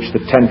thing, which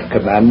the 10th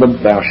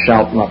commandment, thou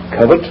shalt not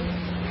covet,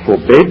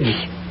 forbids,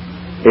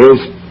 is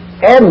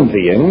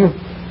envying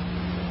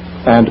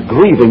and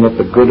grieving at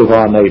the good of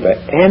our neighbor.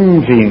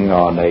 Envying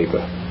our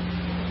neighbor.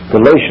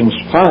 Galatians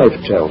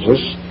 5 tells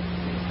us,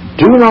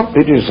 do not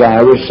be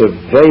desirous of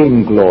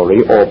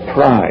vainglory or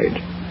pride.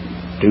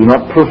 Do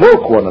not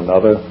provoke one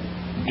another.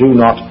 Do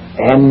not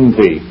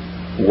envy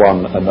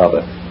one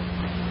another.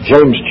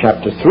 James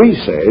chapter 3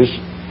 says,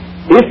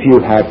 if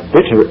you have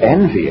bitter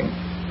envying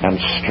and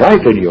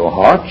strife in your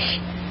hearts,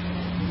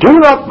 do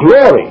not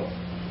glory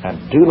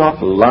and do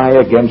not lie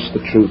against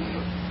the truth.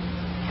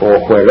 For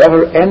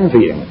wherever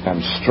envying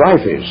and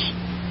strife is,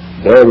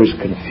 there is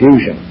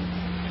confusion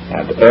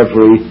and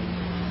every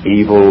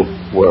evil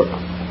work.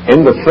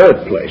 In the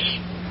third place,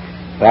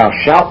 thou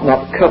shalt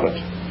not covet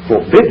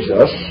forbids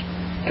us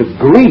to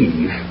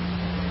grieve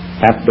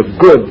at the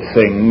good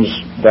things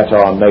that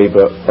our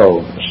neighbor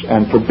owns,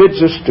 and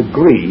forbids us to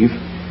grieve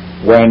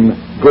when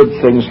good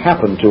things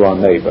happen to our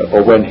neighbor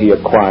or when he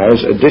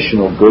acquires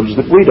additional goods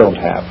that we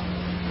don't have.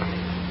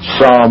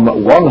 Psalm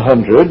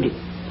 112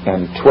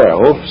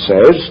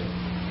 says,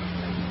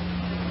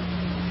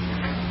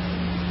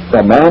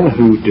 the man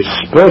who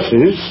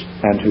disperses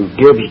and who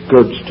gives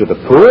goods to the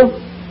poor,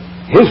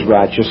 his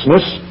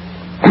righteousness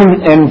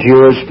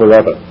endures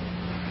forever.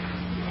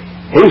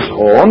 His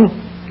horn,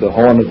 the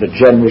horn of the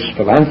generous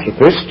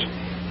philanthropist,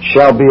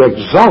 shall be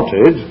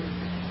exalted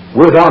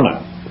with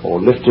honor, or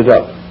lifted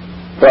up.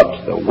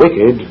 But the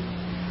wicked,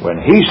 when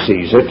he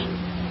sees it,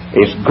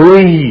 is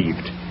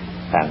grieved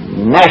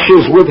and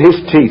gnashes with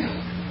his teeth,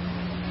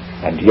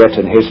 and yet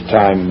in his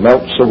time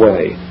melts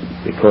away,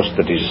 because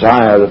the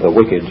desire of the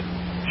wicked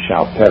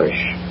shall perish.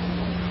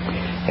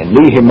 In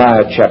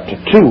Nehemiah chapter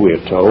 2 we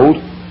are told,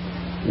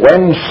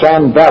 when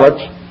Sanballat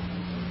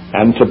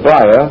and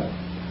Tobiah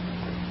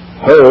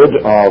heard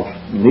of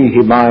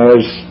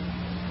Nehemiah's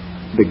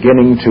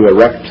beginning to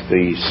erect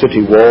the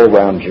city wall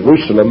round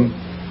Jerusalem,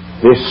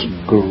 this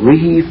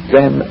grieved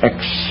them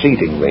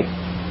exceedingly.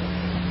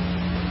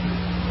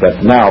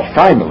 But now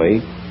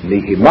finally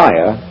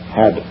Nehemiah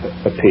had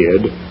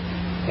appeared,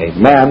 a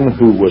man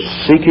who was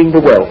seeking the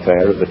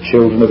welfare of the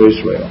children of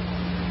Israel.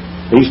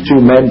 These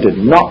two men did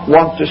not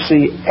want to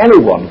see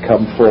anyone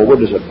come forward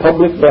as a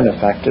public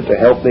benefactor to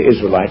help the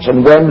Israelites.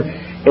 And when,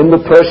 in the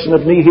person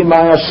of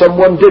Nehemiah,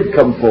 someone did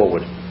come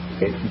forward,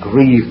 it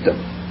grieved them.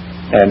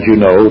 And you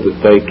know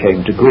that they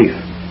came to grief.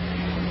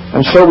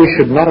 And so we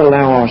should not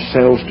allow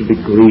ourselves to be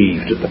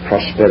grieved at the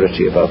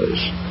prosperity of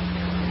others.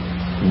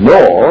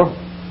 Nor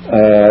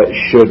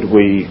should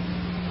we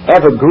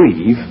ever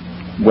grieve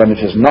when it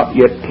has not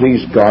yet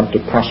pleased God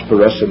to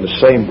prosper us in the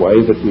same way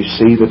that we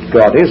see that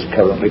God is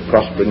currently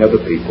prospering other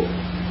people.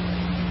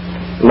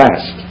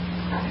 Last,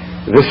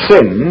 the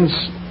sins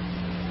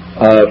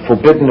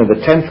forbidden in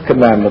the 10th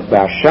commandment,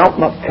 thou shalt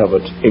not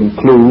covet,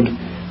 include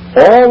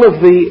all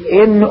of the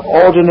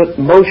inordinate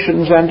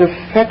motions and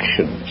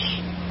affections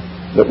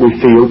that we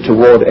feel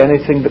toward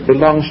anything that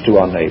belongs to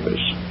our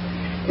neighbors.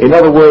 In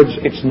other words,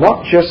 it's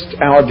not just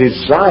our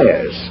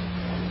desires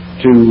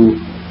to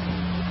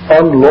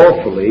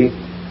unlawfully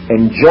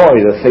enjoy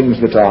the things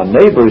that our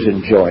neighbor is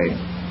enjoying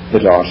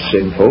that are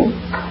sinful,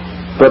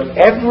 but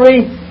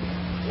every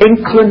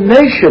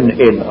inclination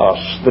in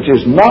us that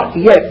is not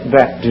yet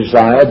that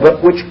desire,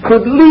 but which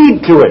could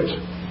lead to it,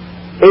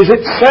 is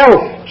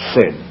itself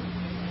sin.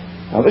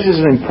 Now this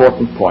is an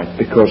important point,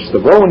 because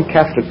the Roman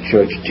Catholic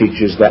Church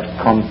teaches that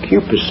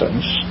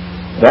concupiscence,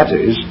 that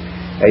is,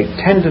 a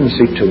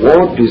tendency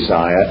toward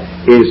desire,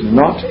 is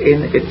not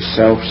in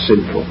itself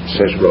sinful,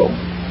 says Rome.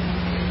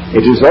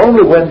 It is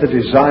only when the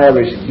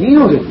desire is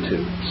yielded to,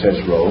 says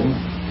Rome,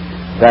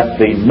 that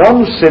the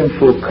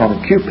non-sinful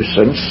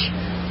concupiscence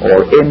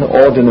or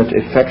inordinate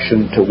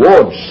affection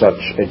towards such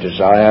a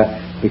desire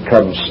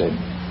becomes sin.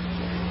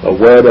 The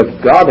Word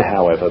of God,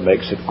 however,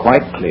 makes it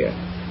quite clear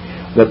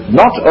that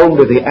not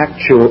only the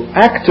actual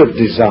act of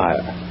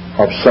desire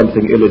of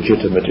something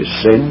illegitimate is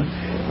sin,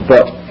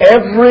 but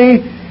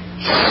every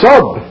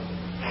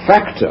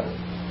sub-factor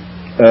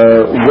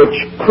which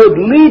could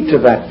lead to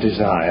that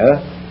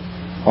desire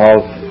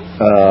of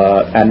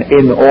an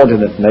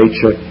inordinate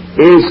nature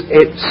is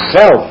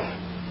itself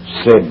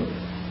sin.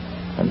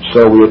 And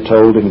so we are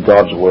told in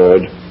God's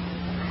Word,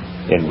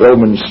 in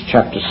Romans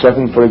chapter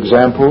 7, for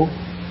example,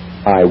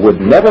 I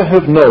would never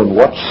have known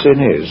what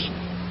sin is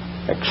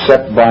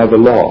except by the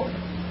law.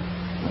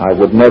 I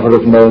would never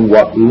have known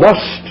what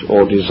lust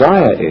or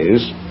desire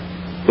is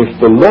if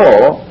the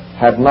law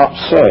had not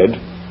said,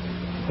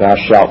 "Thou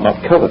shalt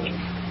not covet."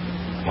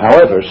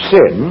 However,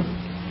 sin,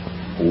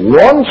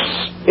 once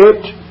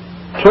it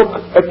took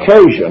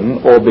occasion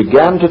or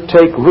began to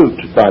take root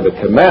by the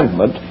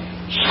commandment,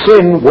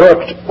 sin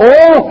worked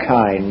all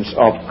kinds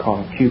of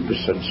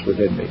concupiscence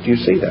within me. Do you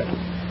see that?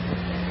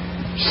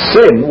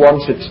 Sin,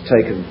 once it's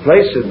taken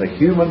place in the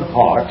human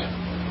heart,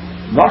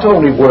 not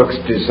only works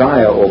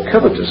desire or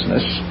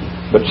covetousness,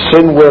 but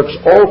sin works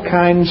all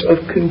kinds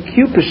of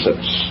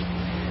concupiscence,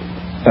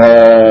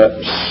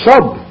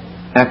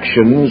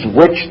 sub-actions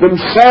which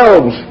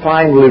themselves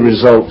finally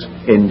result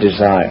in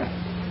desire.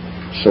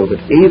 So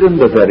that even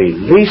the very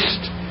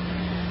least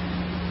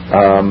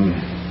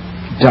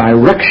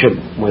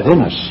direction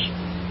within us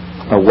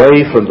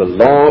away from the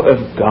law of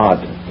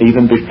God,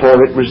 even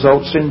before it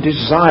results in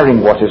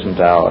desiring what isn't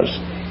ours,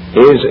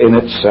 is in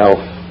itself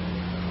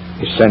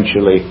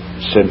essentially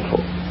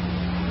sinful.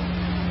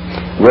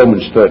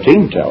 Romans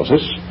 13 tells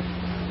us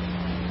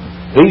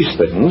these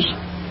things: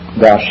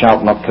 thou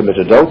shalt not commit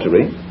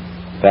adultery,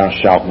 thou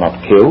shalt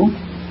not kill,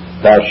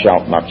 thou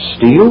shalt not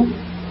steal,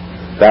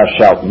 thou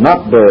shalt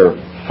not bear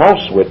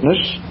false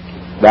witness,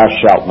 thou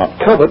shalt not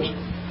covet,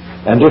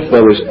 and if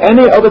there is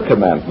any other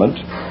commandment,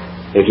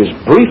 it is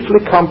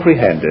briefly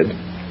comprehended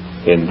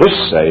in this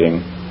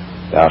saying,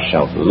 thou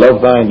shalt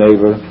love thy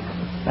neighbor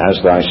as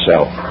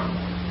thyself.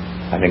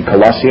 And in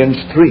Colossians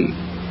 3,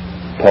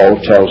 Paul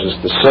tells us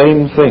the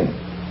same thing.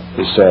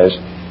 He says,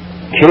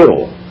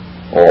 kill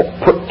or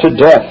put to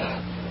death,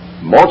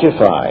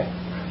 mortify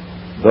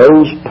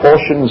those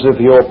portions of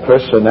your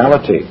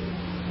personality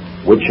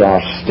which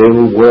are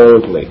still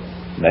worldly,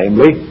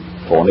 namely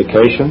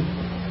fornication,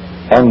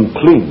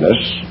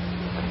 uncleanness,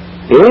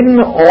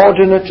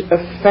 inordinate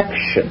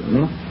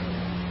affection,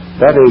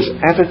 that is,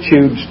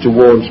 attitudes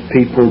towards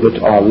people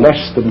that are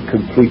less than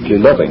completely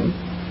loving,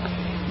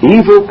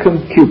 evil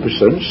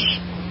concupiscence,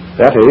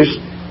 that is,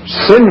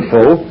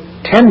 sinful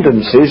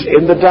tendencies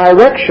in the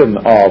direction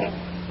of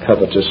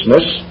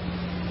covetousness,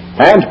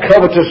 and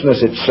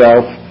covetousness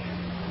itself,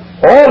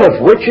 all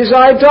of which is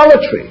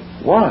idolatry.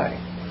 Why?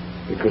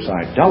 Because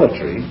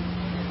idolatry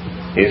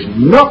is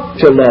not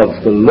to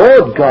love the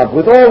Lord God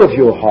with all of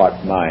your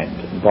heart, mind,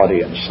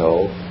 body and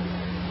soul.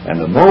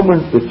 And the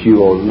moment that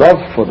your love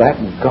for that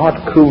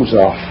God cools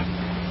off,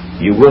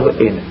 you will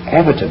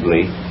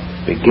inevitably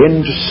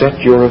begin to set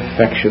your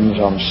affections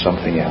on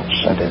something else,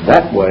 and in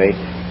that way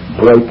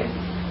break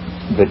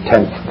the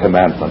 10th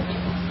commandment.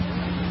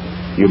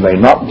 You may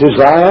not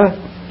desire,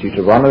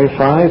 Deuteronomy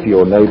 5,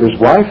 your neighbor's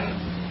wife,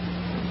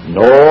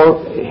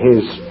 nor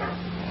his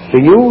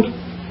field,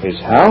 his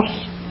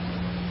house,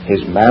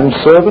 his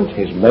manservant,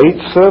 his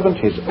maidservant,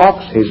 his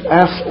ox, his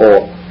ass,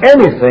 or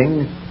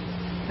anything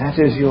that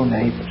is your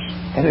neighbor's.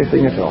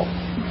 Anything at all.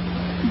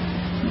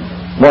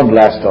 One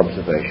last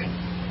observation.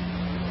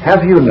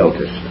 Have you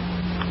noticed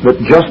that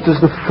just as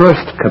the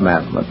first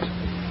commandment,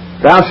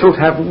 thou shalt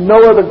have no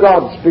other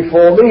gods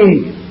before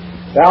me,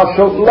 thou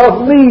shalt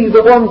love me,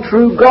 the one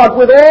true God,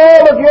 with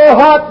all of your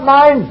heart,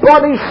 mind,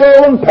 body,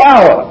 soul, and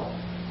power,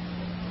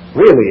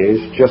 really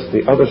is just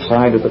the other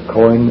side of the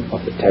coin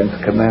of the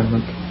 10th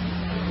commandment.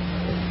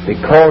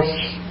 Because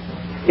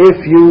if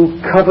you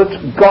covet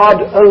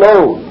God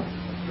alone,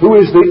 who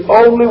is the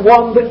only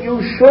one that you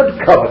should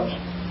covet,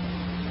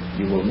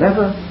 you will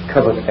never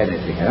covet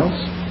anything else.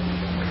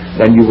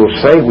 Then you will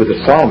say with the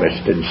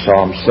psalmist in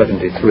Psalm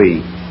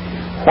 73,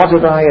 what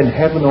have I in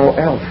heaven or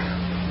else,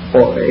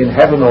 or in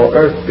heaven or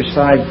earth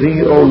beside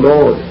thee, O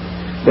Lord?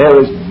 There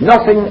is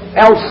nothing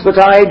else that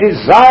I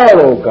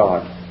desire, O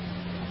God,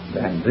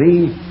 than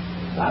thee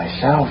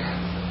thyself.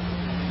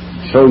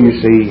 So you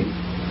see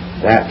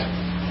that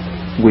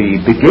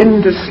we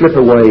begin to slip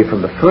away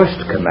from the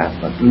first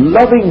commandment,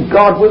 loving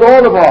God with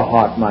all of our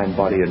heart, mind,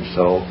 body, and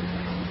soul,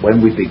 when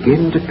we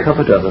begin to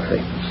covet other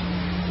things.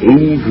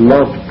 Eve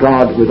loved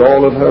God with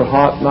all of her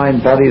heart,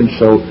 mind, body, and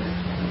soul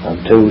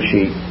until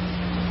she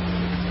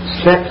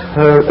set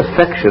her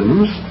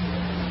affections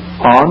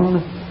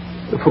on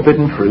the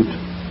forbidden fruit,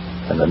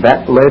 and then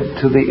that led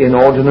to the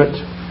inordinate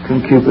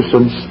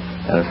concupiscence,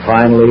 and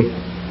finally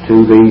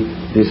to the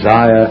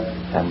desire,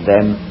 and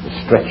then the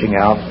stretching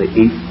out, the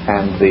eat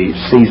and the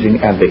seizing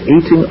and the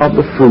eating of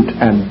the fruit.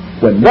 And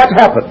when that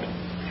happened,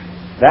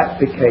 that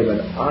became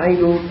an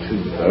idol to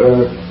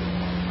her,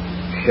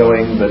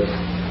 showing that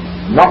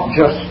not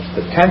just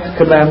the 10th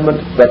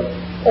commandment, but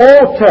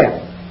all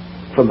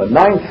 10, from the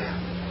 9th,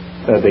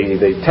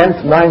 the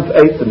 10th, 9th,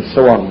 8th, and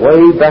so on,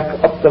 way back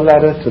up the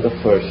ladder to the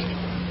first,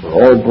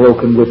 were all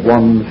broken with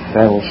one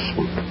fell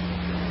swoop.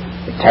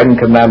 The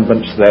 10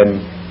 commandments, then,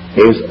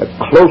 is a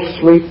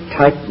closely,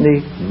 tightly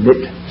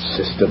knit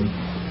system.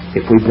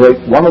 If we break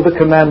one of the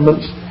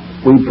commandments,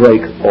 we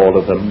break all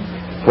of them,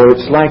 for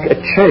it's like a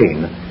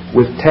chain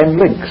with 10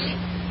 links.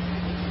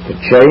 The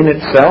chain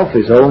itself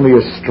is only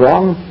as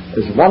strong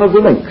as one of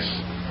the links.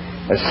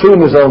 As soon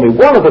as only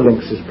one of the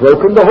links is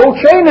broken, the whole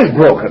chain is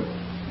broken.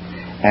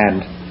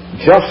 And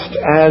just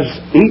as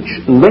each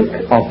link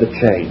of the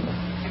chain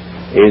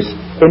is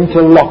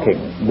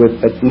interlocking with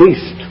at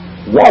least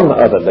one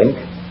other link,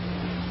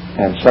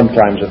 and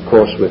sometimes, of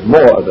course, with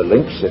more other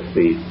links if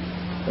the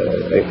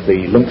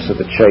links of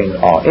the chain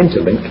are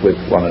interlinked with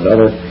one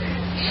another.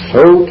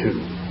 So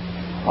too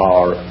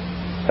are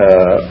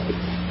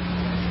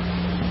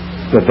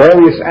the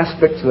various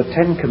aspects of the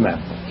Ten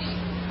Commandments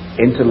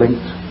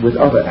interlinked with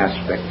other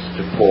aspects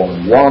to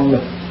form one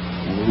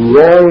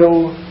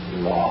royal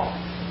law.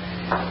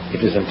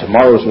 It is in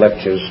tomorrow's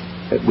lectures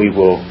that we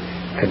will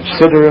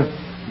consider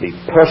the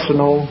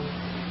personal,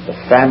 the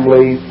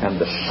family, and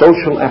the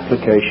social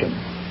application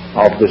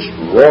of this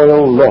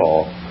royal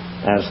law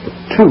as the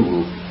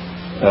tool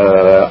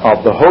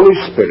of the Holy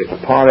Spirit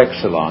par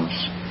excellence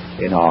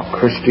in our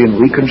Christian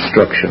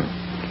reconstruction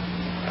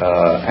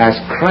as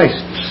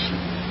Christ's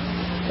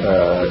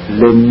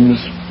limbs,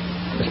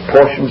 as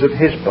portions of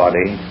His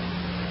body,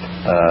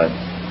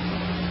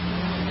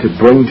 to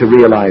bring to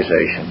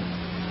realization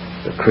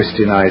the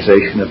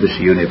Christianization of this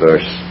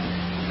universe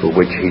for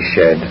which He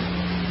shed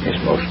His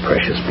most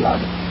precious blood.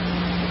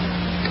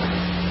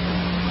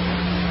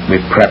 We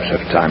perhaps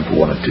have time for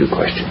one or two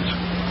questions.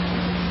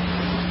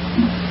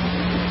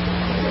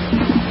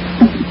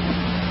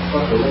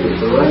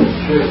 The Roman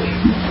Church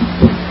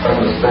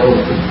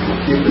understands that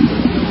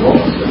concupiscence is an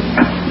opposite,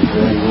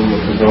 and when the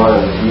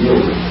desire is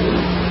yielded to,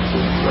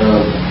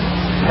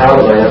 how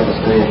do they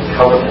understand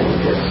coveting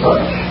as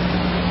such?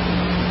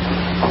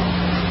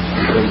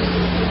 Because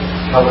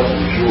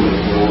coveting surely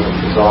is more than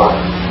desire.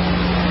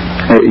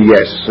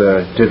 Yes,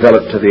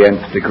 developed to the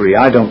nth degree.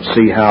 I don't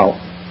see how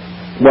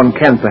one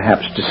can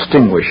perhaps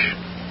distinguish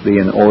the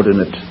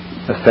inordinate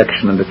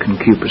affection and the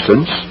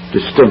concupiscence,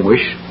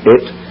 distinguish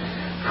it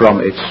from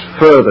its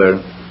further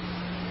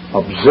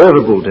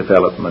observable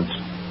development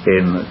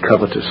in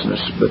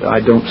covetousness, but I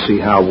don't see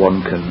how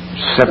one can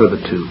sever the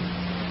two.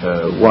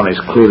 One is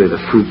clearly the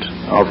fruit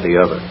of the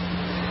other.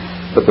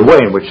 But the way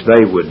in which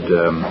they would,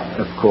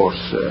 of course,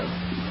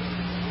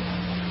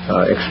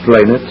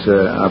 explain it,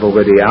 I've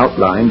already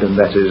outlined, and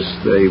that is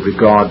they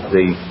regard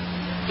the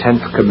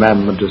 10th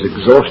commandment as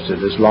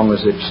exhausted as long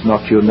as it's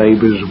not your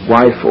neighbor's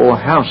wife or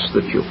house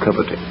that you're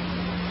coveting.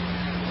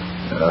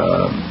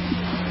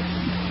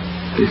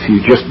 If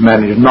you just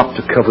manage not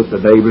to covet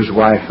the neighbor's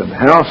wife and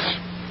house,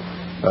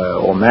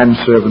 or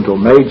manservant or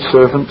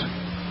maidservant,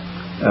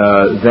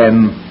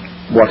 then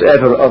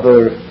whatever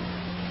other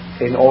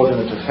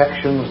inordinate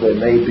affections there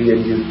may be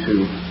in you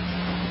to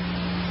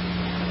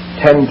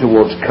tend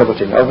towards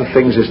coveting other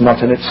things is not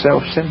in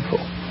itself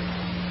sinful.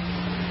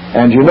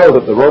 And you know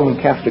that the Roman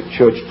Catholic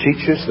Church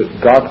teaches that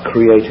God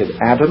created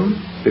Adam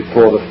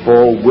before the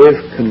fall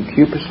with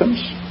concupiscence.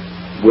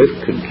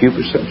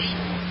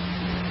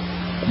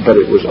 But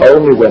it was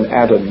only when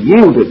Adam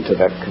yielded to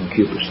that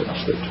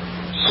concupiscence that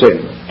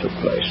sin took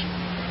place.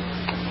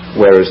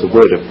 Whereas the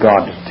Word of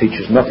God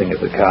teaches nothing of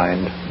the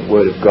kind. The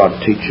Word of God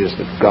teaches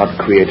that God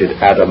created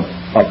Adam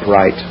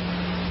upright,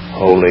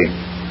 holy,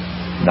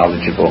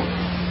 knowledgeable,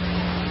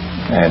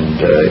 and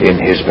in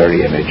His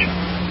very image.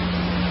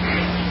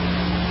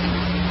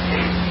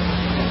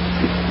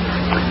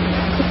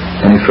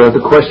 Any further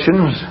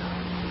questions?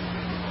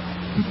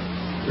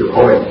 Your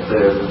point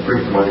there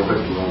brings to my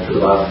question to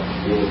the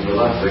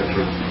last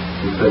lecture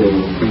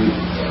concerning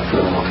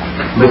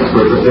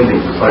misrepresenting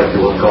precisely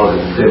what God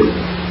has said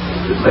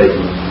to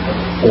Satan,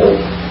 or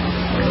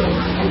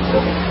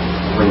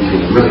when she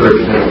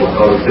misrepresented what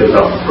God has said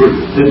about the fruit.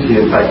 Did she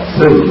in fact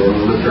sin in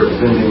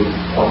misrepresenting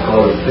what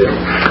God has said?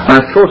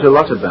 I've thought a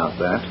lot about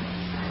that,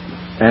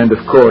 and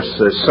of course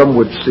some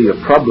would see a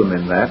problem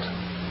in that.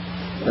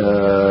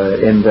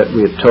 In that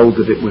we are told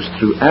that it was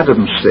through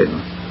Adam's sin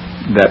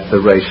that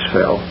the race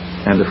fell.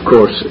 And of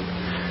course,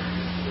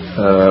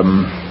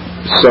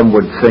 some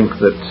would think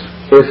that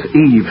if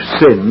Eve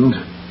sinned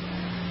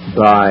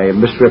by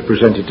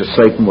misrepresenting to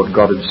Satan what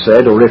God had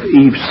said, or if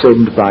Eve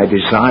sinned by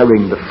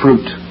desiring the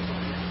fruit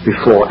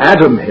before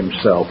Adam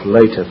himself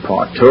later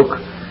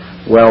partook,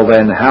 well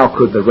then how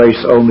could the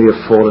race only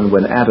have fallen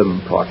when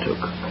Adam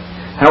partook?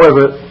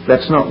 However,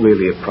 that's not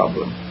really a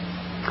problem.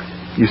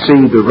 You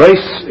see, the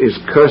race is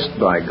cursed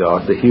by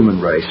God, the human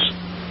race,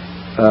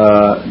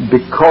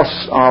 because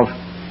of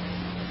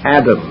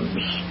Adam's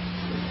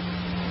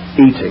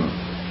eating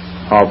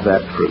of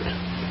that fruit.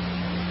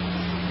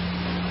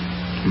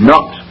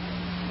 Not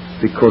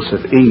because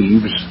of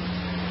Eve's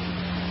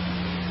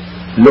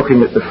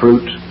looking at the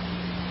fruit,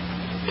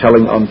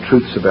 telling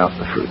untruths about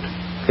the fruit.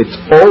 It's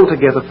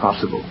altogether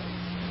possible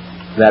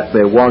that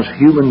there was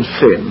human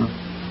sin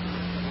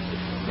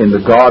in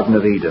the Garden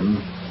of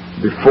Eden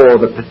before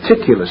the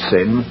particular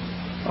sin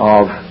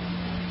of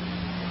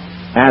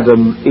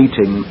Adam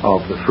eating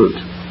of the fruit.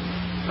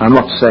 I'm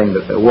not saying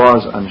that there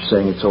was, I'm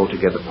saying it's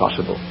altogether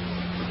possible.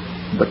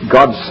 But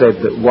God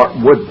said that what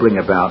would bring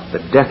about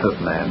the death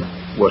of man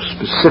was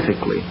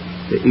specifically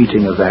the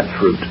eating of that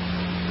fruit.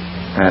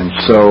 And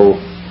so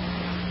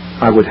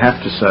I would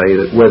have to say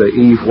that whether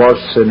Eve was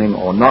sinning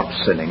or not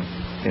sinning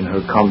in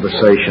her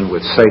conversation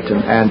with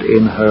Satan and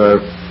in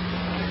her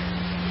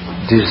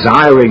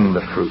desiring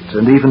the fruit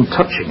and even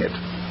touching it,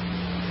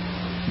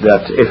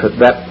 that if at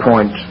that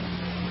point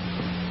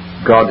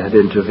God had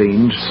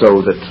intervened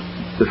so that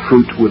the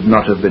fruit would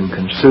not have been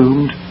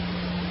consumed,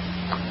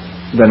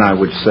 then I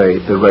would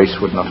say the race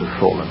would not have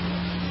fallen.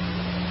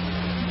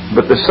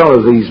 But there's some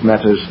of these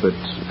matters that,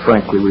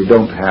 frankly, we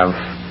don't have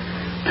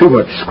too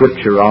much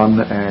scripture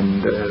on,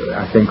 and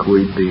I think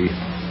we'd be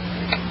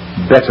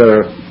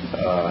better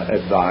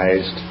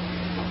advised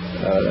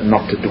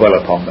not to dwell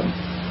upon them.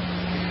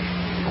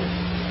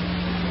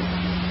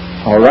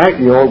 All right,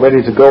 you're all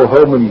ready to go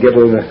home and get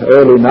an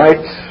early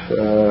night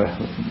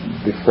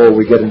before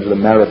we get into the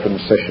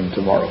marathon session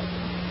tomorrow.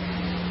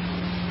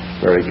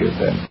 Very good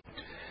then.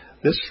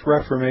 This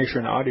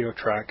Reformation audio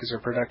track is a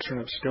production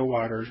of Still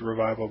Waters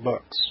Revival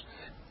Books.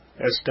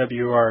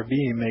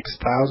 SWRB makes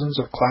thousands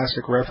of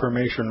classic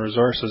Reformation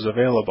resources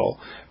available,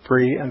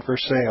 free and for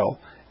sale,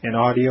 in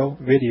audio,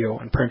 video,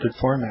 and printed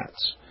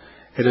formats.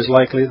 It is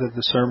likely that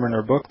the sermon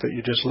or book that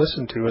you just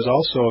listened to is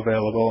also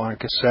available on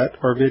cassette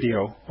or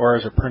video, or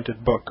as a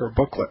printed book or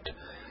booklet.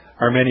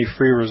 Our many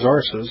free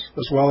resources,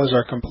 as well as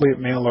our complete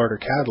mail-order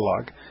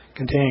catalog,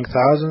 containing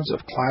thousands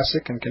of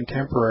classic and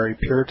contemporary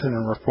Puritan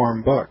and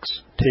Reformed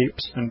books,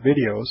 tapes, and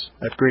videos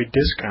at great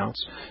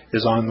discounts,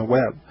 is on the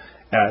web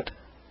at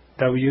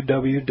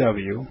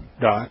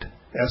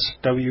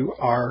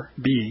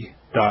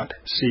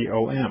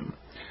www.swrb.com.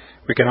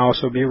 We can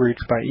also be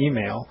reached by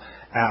email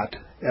at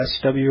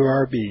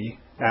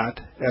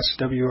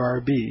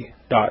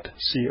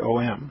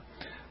swrb@swrb.com,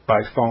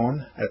 by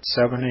phone at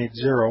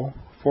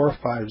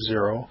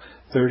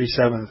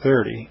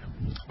 780-450-3730,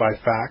 by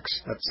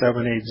fax at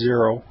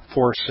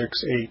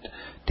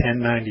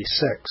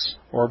 780-468-1096,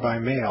 or by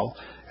mail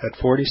at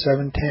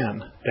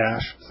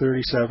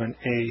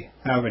 4710-37A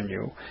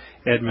Avenue,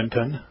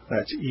 Edmonton,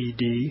 that's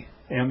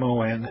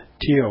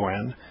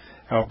Edmonton,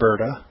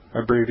 Alberta,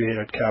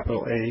 abbreviated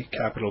capital A,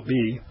 capital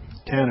B,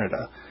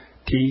 Canada,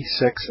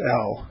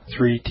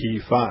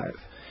 T6L3T5.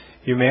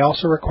 You may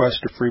also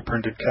request a free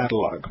printed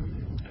catalog.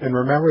 And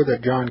remember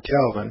that John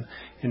Calvin,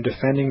 in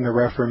defending the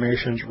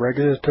Reformation's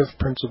regulative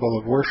principle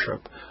of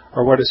worship,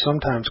 or what is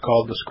sometimes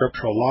called the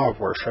scriptural law of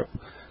worship,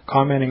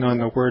 commenting on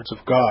the words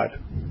of God,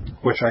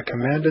 which I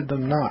commanded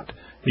them not,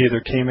 neither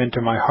came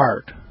into my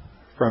heart,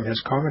 from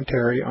his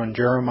commentary on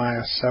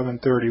Jeremiah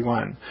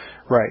 7:31,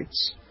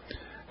 writes,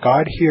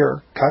 God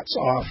here cuts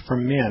off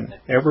from men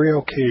every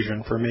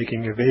occasion for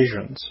making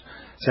evasions,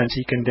 since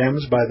he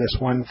condemns by this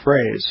one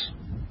phrase,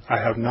 I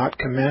have not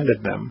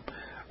commanded them,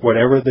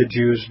 whatever the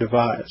Jews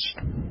devised.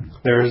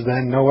 There is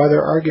then no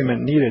other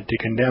argument needed to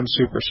condemn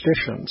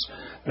superstitions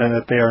than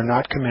that they are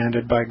not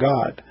commanded by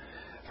God.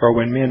 For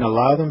when men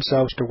allow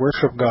themselves to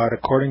worship God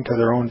according to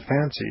their own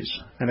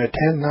fancies, and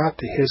attend not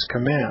to his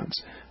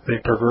commands, they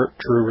pervert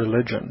true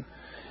religion.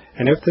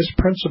 And if this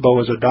principle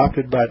was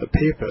adopted by the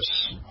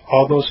papists,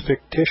 all those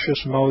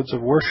fictitious modes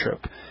of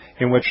worship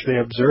in which they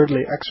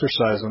absurdly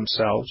exercise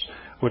themselves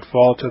would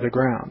fall to the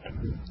ground.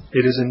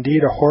 It is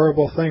indeed a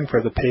horrible thing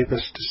for the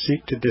papists to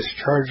seek to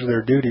discharge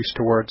their duties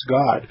towards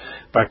God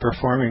by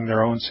performing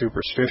their own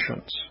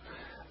superstitions.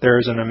 There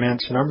is an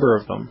immense number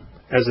of them,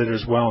 as it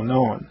is well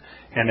known,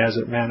 and as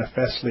it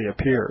manifestly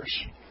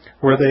appears.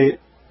 Were they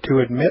to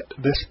admit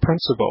this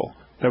principle,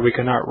 that we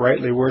cannot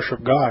rightly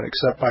worship God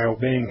except by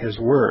obeying his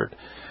word,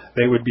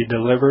 they would be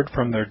delivered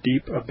from their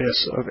deep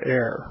abyss of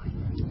error.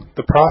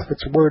 The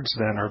prophet's words,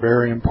 then, are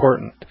very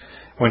important,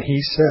 when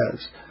he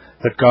says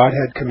that God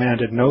had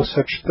commanded no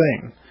such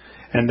thing,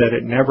 and that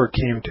it never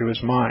came to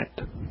his mind,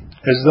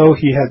 as though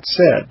he had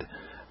said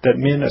that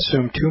men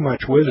assume too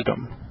much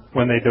wisdom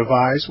when they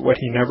devise what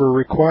he never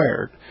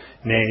required,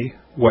 nay,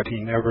 what he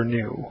never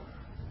knew.